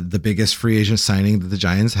 The biggest free agent signing that the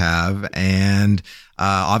Giants have, and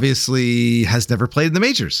obviously has never played in the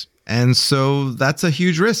majors. And so that's a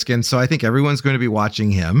huge risk. And so I think everyone's going to be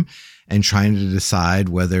watching him and trying to decide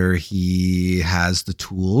whether he has the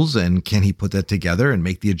tools and can he put that together and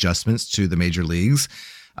make the adjustments to the major leagues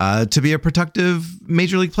to be a productive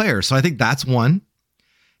major league player. So I think that's one.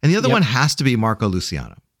 And the other one has to be Marco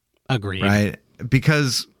Luciano. Agreed. Right?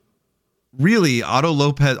 Because really, Otto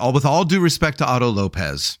Lopez, with all due respect to Otto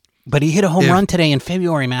Lopez. But he hit a home run today in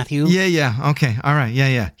February, Matthew. Yeah. Okay. All right.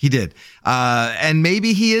 Yeah. He did. And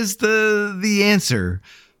maybe he is the answer.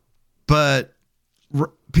 But,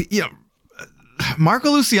 you know, Marco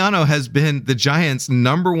Luciano has been the Giants'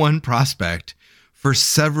 number one prospect for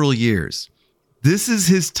several years. This is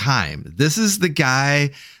his time. This is the guy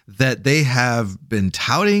that they have been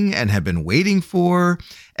touting and have been waiting for.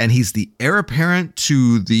 And he's the heir apparent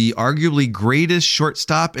to the arguably greatest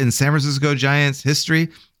shortstop in San Francisco Giants history.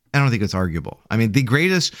 I don't think it's arguable. I mean, the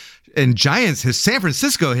greatest in Giants, his San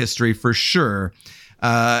Francisco history for sure.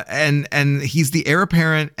 And he's the heir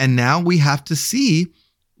apparent. And now we have to see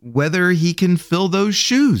whether he can fill those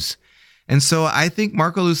shoes. And so I think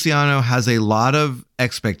Marco Luciano has a lot of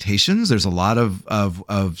expectations. There's a lot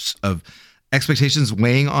of expectations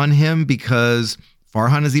weighing on him because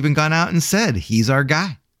Farhan has even gone out and said he's our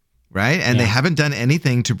guy, right? And they haven't done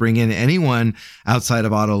anything to bring in anyone outside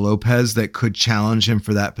of Otto Lopez that could challenge him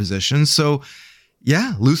for that position. So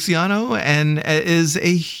yeah, Luciano is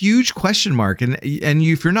a huge question mark. And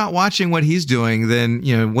if you're not watching what he's doing, then,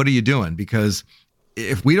 you know, what are you doing? Because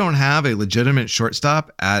if we don't have a legitimate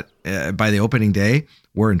shortstop by the opening day,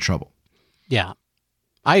 we're in trouble. Yeah,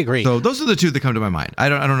 I agree. So those are the two that come to my mind. I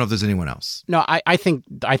don't know if there's anyone else. No, I think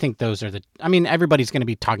those are I mean, everybody's going to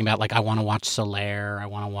be talking about, like, I want to watch Soler. I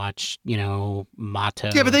want to watch, you know,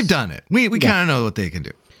 Matos. Yeah, but they've done it. We kind of know what they can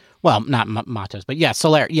do. Well, not Matos, but yeah,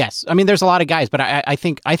 Soler. Yes. I mean, there's a lot of guys, but I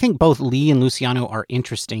think both Lee and Luciano are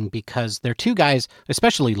interesting because they're two guys,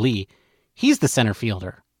 especially Lee. He's the center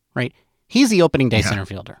fielder, right? He's the opening day center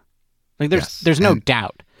fielder. Like, there's no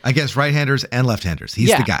doubt. Against right-handers and left-handers.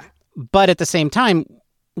 He's the guy. But at the same time,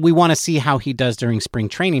 we want to see how he does during spring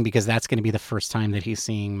training because that's going to be the first time that he's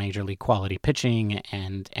seeing major league quality pitching,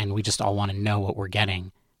 and we just all want to know what we're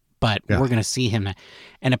getting. But we're going to see him.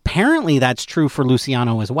 And apparently that's true for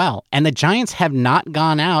Luciano as well. And the Giants have not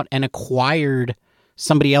gone out and acquired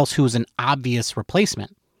somebody else who's an obvious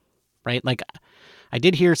replacement, right? Like, I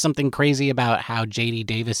did hear something crazy about how J.D.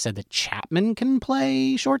 Davis said that Chapman can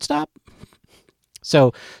play shortstop.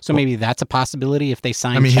 So maybe that's a possibility if they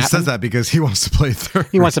sign Chapman. He says that because he wants to play third.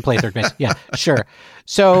 He wants to play third base. Yeah, sure.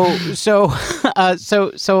 So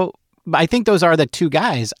I think those are the two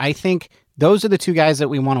guys. I think those are the two guys that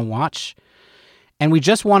we want to watch. And we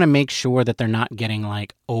just want to make sure that they're not getting,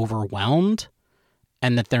 like, overwhelmed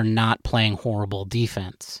and that they're not playing horrible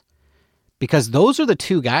defense. Because those are the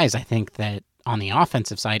two guys, I think, that on the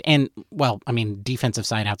offensive side and, well, I mean, defensive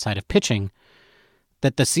side outside of pitching,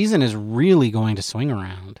 that the season is really going to swing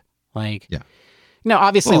around. Like, No,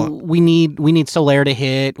 obviously we need Soler to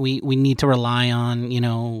hit. We need to rely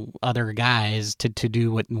on, other guys to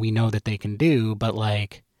do what we know that they can do. But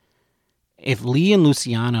like, if Lee and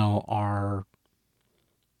Luciano are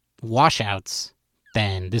washouts,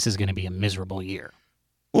 then this is going to be a miserable year.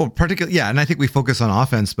 Well, particularly, yeah, and I think we focus on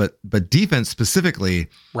offense, but defense specifically,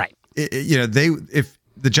 right? If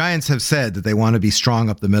the Giants have said that they want to be strong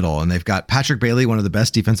up the middle, and they've got Patrick Bailey, one of the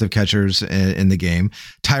best defensive catchers in the game.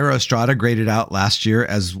 Tyro Estrada graded out last year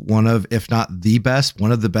as one of, if not the best,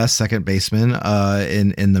 one of the best second basemen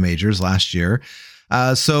in the majors last year.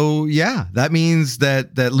 So yeah, that means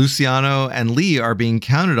that Luciano and Lee are being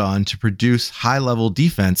counted on to produce high level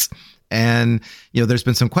defense. And, there's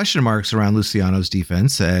been some question marks around Luciano's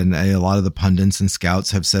defense, and a lot of the pundits and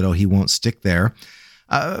scouts have said, oh, he won't stick there.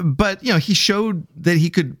 But he showed that he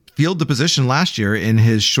could field the position last year in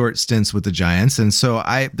his short stints with the Giants. And so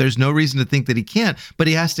there's no reason to think that he can't, but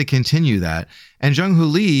he has to continue that. And Jung-Hoo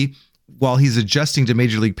Lee, while he's adjusting to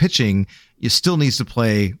major league pitching, he still needs to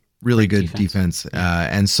play really good defense.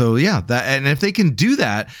 And so, yeah, and if they can do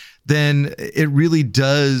that, then it really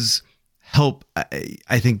does help,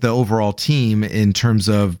 I think, the overall team in terms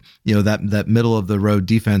of, that middle of the road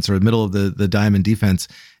defense or middle of the diamond defense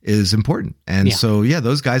is important. And so,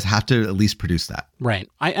 those guys have to at least produce that. Right.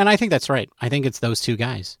 I think that's right. I think it's those two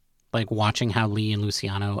guys, like watching how Lee and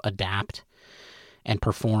Luciano adapt and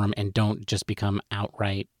perform and don't just become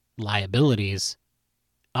outright liabilities.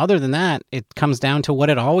 Other than that, it comes down to what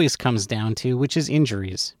it always comes down to, which is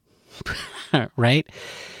injuries. Right?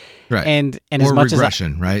 Right. And or as much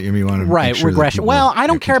regression, right? You want to right, sure regression. Well, I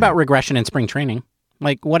don't care about regression in spring training.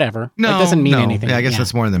 Like, whatever. No, it doesn't mean anything. Yeah, I guess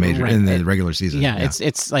that's more in the major in the regular season. Yeah,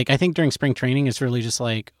 it's like, I think during spring training, it's really just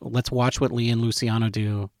like, let's watch what Lee and Luciano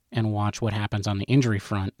do and watch what happens on the injury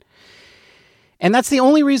front. And that's the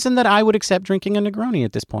only reason that I would accept drinking a Negroni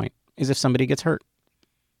at this point, is if somebody gets hurt.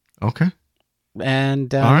 Okay.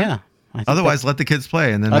 And right. Otherwise, let the kids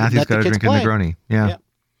play, and then Matthew's got to drink a Negroni. Yeah.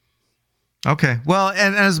 Okay. Well,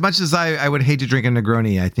 and as much as I would hate to drink a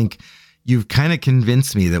Negroni, I think you've kind of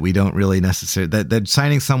convinced me that we don't really necessarily that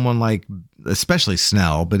signing someone like, especially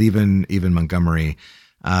Snell, but even Montgomery,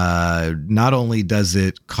 not only does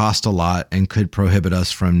it cost a lot and could prohibit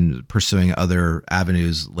us from pursuing other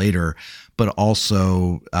avenues later, but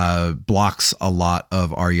also blocks a lot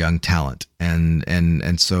of our young talent,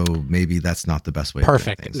 and so maybe that's not the best way.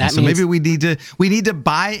 Perfect. To do things. So maybe we need to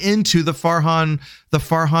buy into the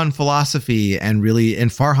Farhan philosophy, and really, in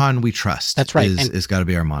Farhan we trust. That's right. Is got to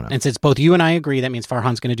be our motto. And since both you and I agree, that means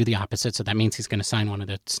Farhan's going to do the opposite. So that means he's going to sign one of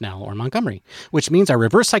the Snell or Montgomery, which means our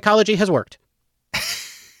reverse psychology has worked.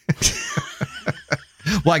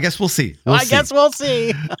 Well, I guess we'll see. We'll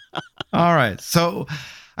see. All right. So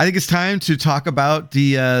I think it's time to talk about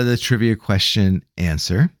the trivia question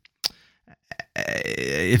answer.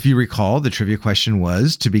 If you recall, the trivia question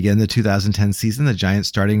was, to begin the 2010 season, the Giants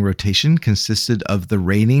starting rotation consisted of the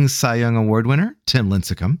reigning Cy Young Award winner, Tim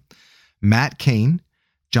Lincecum, Matt Cain,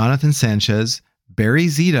 Jonathan Sanchez, Barry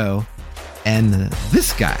Zito, and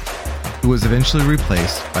this guy, who was eventually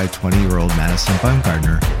replaced by 20-year-old Madison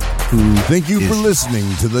Bumgarner, who Thank you for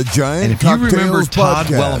listening to the Giant and if you Cocktails remember Todd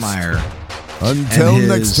Podcast. Wellemeyer, Until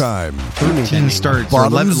next time, 13 starts, or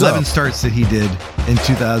 11 starts that he did in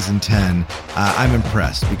 2010, I'm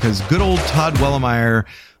impressed, because good old Todd Wellemeyer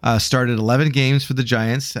started 11 games for the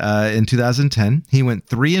Giants in 2010. He went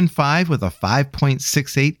 3-5 with a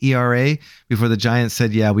 5.68 ERA before the Giants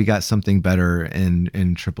said, yeah, we got something better in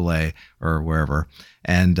AAA or wherever.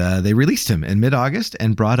 And they released him in mid-August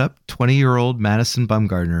and brought up 20-year-old Madison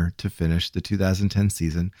Bumgarner to finish the 2010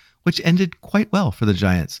 season, which ended quite well for the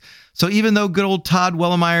Giants. So even though good old Todd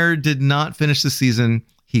Wellemeyer did not finish the season,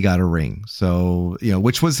 he got a ring. So,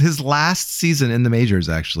 which was his last season in the majors,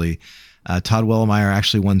 actually. Todd Wellemeyer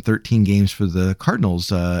actually won 13 games for the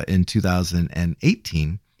Cardinals in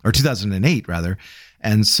 2018, or 2008 rather.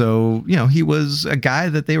 And so, he was a guy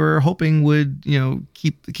that they were hoping would,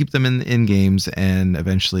 keep them in games, and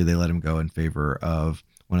eventually they let him go in favor of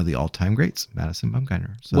one of the all-time greats, Madison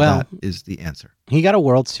Bumgarner. So that is the answer. He got a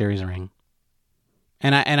World Series ring.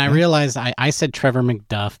 And I realized I said Trevor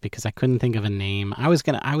McDuff because I couldn't think of a name. I was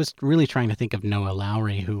really trying to think of Noah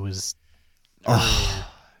Lowry, who was Noah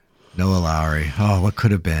Lowry. Oh, what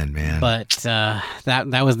could have been, man. But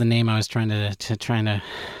that was the name I was trying to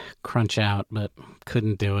crunch out, but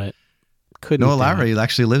couldn't do it. Noah Lowry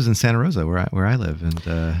actually lives in Santa Rosa, where I live,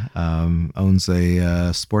 and owns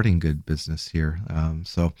a sporting good business here.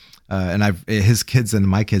 And his kids and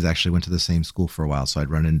my kids actually went to the same school for a while, so I'd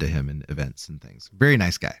run into him in events and things. Very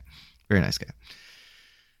nice guy. Very nice guy.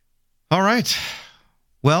 All right.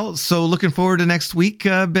 Well, so looking forward to next week,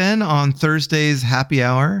 Ben, on Thursday's happy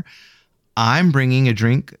hour. I'm bringing a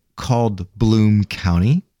drink called Bloom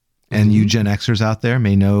County. And you Gen Xers out there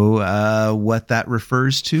may know what that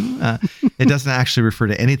refers to. It doesn't actually refer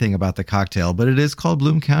to anything about the cocktail, but it is called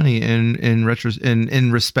Bloom County in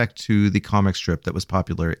respect to the comic strip that was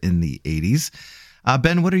popular in the 80s.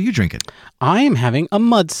 Ben, what are you drinking? I am having a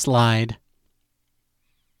mudslide.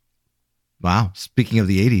 Wow. Speaking of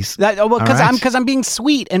the 80s. Because I'm being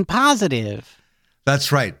sweet and positive.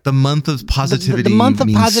 That's right. The month of positivity. The month of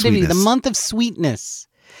positivity. Sweetness. The month of sweetness.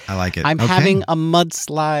 I like it. I'm having a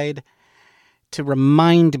mudslide to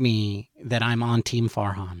remind me that I'm on Team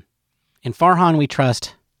Farhan. In Farhan we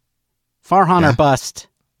trust. Farhan or bust.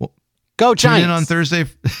 Well, go Giants.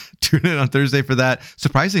 Tune in on Thursday for that.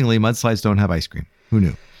 Surprisingly, mudslides don't have ice cream. Who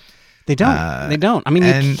knew? They don't. They don't. I mean,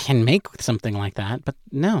 you can make something like that, but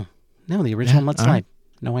no, the original mudslide, right.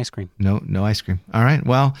 No ice cream. No ice cream. All right.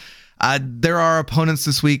 Well, there are opponents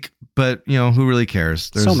this week, but who really cares?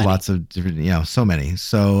 There's lots of different, so many.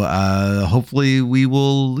 So hopefully we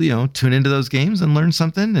will, tune into those games and learn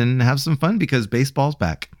something and have some fun because baseball's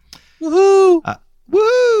back. Woohoo!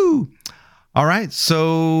 Woo! All right.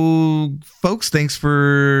 So folks, thanks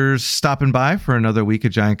for stopping by for another week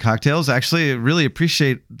of Giant Cocktails. Actually, I really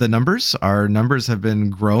appreciate the numbers. Our numbers have been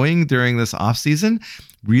growing during this off season.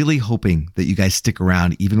 Really hoping that you guys stick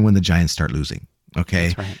around even when the Giants start losing. Okay.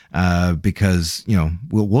 That's right. Because,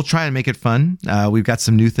 we'll try and make it fun. We've got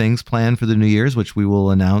some new things planned for the New Year's, which we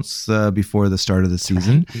will announce before the start of the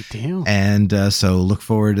season. Right, we do. And so look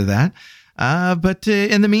forward to that. But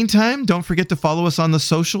in the meantime, don't forget to follow us on the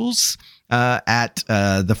socials at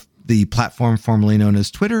the platform formerly known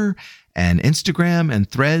as Twitter and Instagram and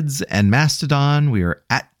Threads and Mastodon. We are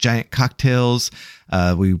at Giant Cocktails.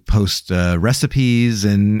 We post recipes,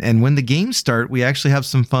 and when the games start, we actually have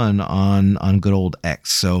some fun on good old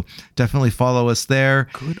X. So definitely follow us there.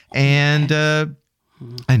 And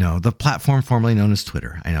I know the platform formerly known as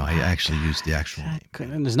Twitter. I know I actually used the actual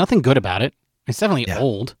name. There's nothing good about it. It's definitely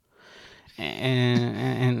old.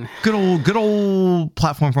 And good old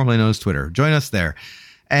platform formerly known as Twitter. Join us there.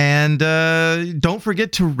 And don't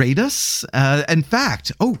forget to rate us. In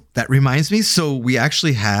fact, that reminds me. So we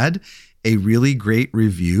actually had a really great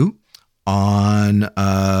review on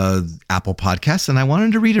Apple Podcasts, and I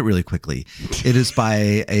wanted to read it really quickly. It is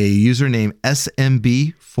by a user named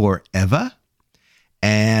SMB Forever,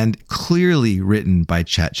 and clearly written by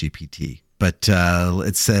ChatGPT. But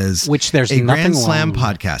it says, which there's a nothing Grand Slam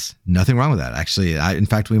wrong podcast. Nothing wrong with that. Actually, in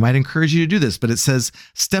fact, we might encourage you to do this. But it says,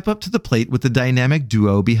 step up to the plate with the dynamic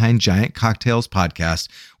duo behind Giant Cocktails podcast,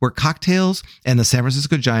 where cocktails and the San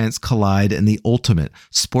Francisco Giants collide in the ultimate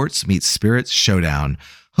sports meets spirits showdown.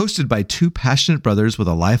 Hosted by two passionate brothers with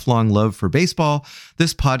a lifelong love for baseball,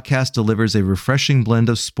 this podcast delivers a refreshing blend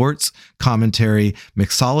of sports, commentary,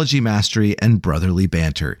 mixology mastery, and brotherly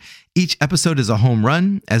banter. Each episode is a home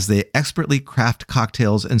run as they expertly craft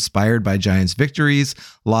cocktails inspired by Giants' victories,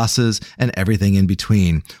 losses, and everything in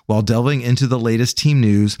between, while delving into the latest team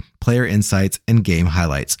news, player insights, and game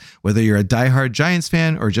highlights. Whether you're a diehard Giants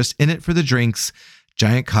fan or just in it for the drinks,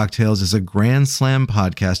 Giant Cocktails is a Grand Slam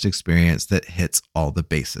podcast experience that hits all the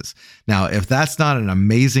bases. Now, if that's not an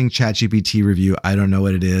amazing ChatGPT review, I don't know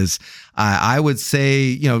what it is. I would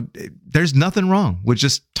say, there's nothing wrong with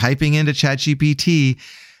just typing into ChatGPT,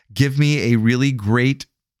 give me a really great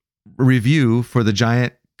review for the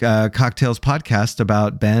Giant Cocktails podcast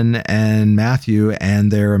about Ben and Matthew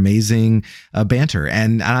and their amazing banter.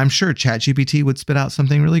 And I'm sure ChatGPT would spit out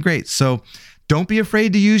something really great. So don't be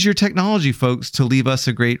afraid to use your technology, folks, to leave us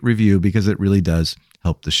a great review because it really does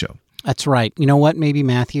help the show. That's right. You know what? Maybe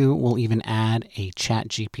Matthew will even add a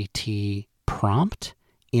ChatGPT prompt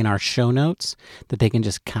in our show notes that they can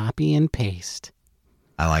just copy and paste.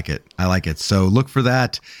 I like it. So look for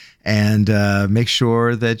that and make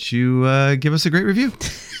sure that you give us a great review.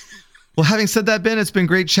 Well, having said that, Ben, it's been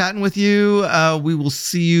great chatting with you. We will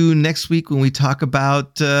see you next week when we talk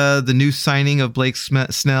about the new signing of Blake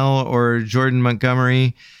Snell or Jordan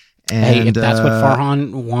Montgomery. And, hey, if that's what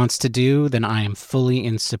Farhan wants to do, then I am fully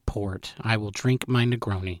in support. I will drink my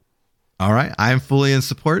Negroni. All right. I am fully in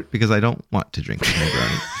support because I don't want to drink my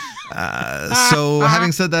Negroni. So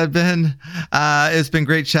having said that, Ben, it's been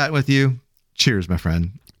great chatting with you. Cheers, my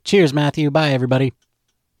friend. Cheers, Matthew. Bye, everybody.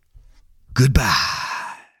 Goodbye.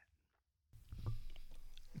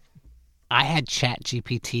 I had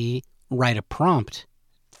ChatGPT write a prompt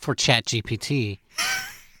for ChatGPT.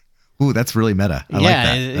 Ooh, that's really meta. I like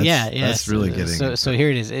that. That's really getting. So here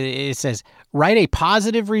it is. It says, write a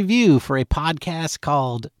positive review for a podcast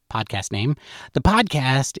called podcast name. The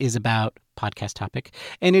podcast is about podcast topic,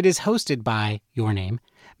 and it is hosted by your name.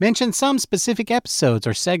 Mention some specific episodes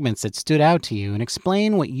or segments that stood out to you and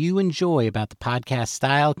explain what you enjoy about the podcast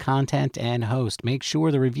style, content, and host. Make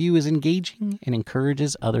sure the review is engaging and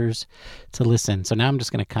encourages others to listen. So now I'm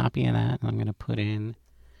just going to copy that, and I'm going to put in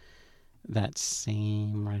that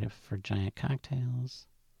same write-up for Giant Cocktails.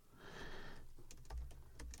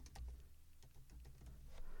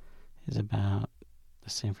 Is about the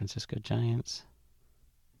San Francisco Giants.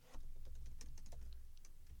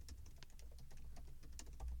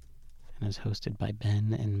 And is hosted by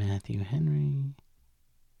Ben and Matthew Henry.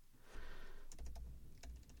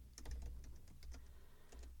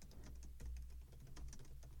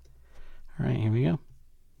 All right, here we go.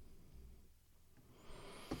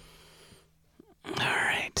 All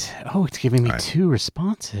right. Oh, it's giving me 2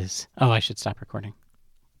 responses. Oh, I should stop recording.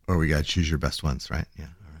 Or we got to choose your best ones, right? Yeah.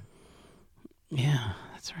 All right. Yeah,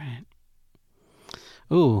 that's right.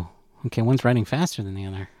 Ooh, okay, one's writing faster than the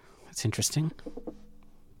other. That's interesting.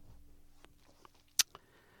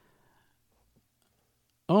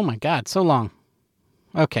 Oh my God, so long.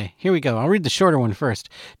 Okay, here we go. I'll read the shorter one first.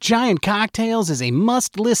 Giant Cocktails is a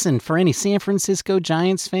must-listen for any San Francisco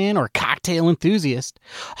Giants fan or cocktail enthusiast.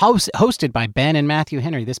 Hosted by Ben and Matthew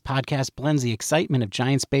Henry, this podcast blends the excitement of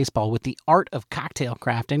Giants baseball with the art of cocktail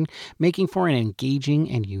crafting, making for an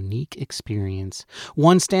engaging and unique experience.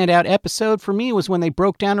 One standout episode for me was when they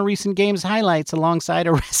broke down a recent game's highlights alongside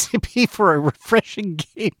a recipe for a refreshing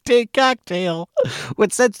game day cocktail.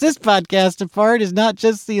 What sets this podcast apart is not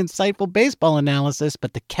just the insightful baseball analysis,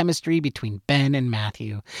 but the chemistry between Ben and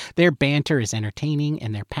Matthew. Their banter is entertaining,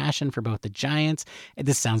 and their passion for both the Giants, and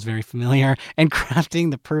this sounds very familiar, and crafting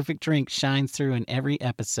the perfect drink shines through in every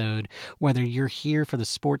episode. Whether you're here for the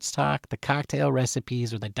sports talk, the cocktail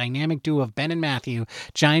recipes, or the dynamic duo of Ben and Matthew,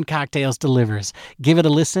 Giant Cocktails delivers. Give it a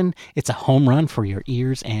listen. It's a home run for your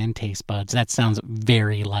ears and taste buds. That sounds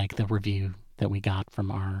very like the review that we got from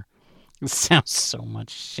our... It sounds so much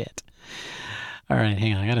shit. All right,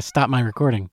 hang on. I got to stop my recording.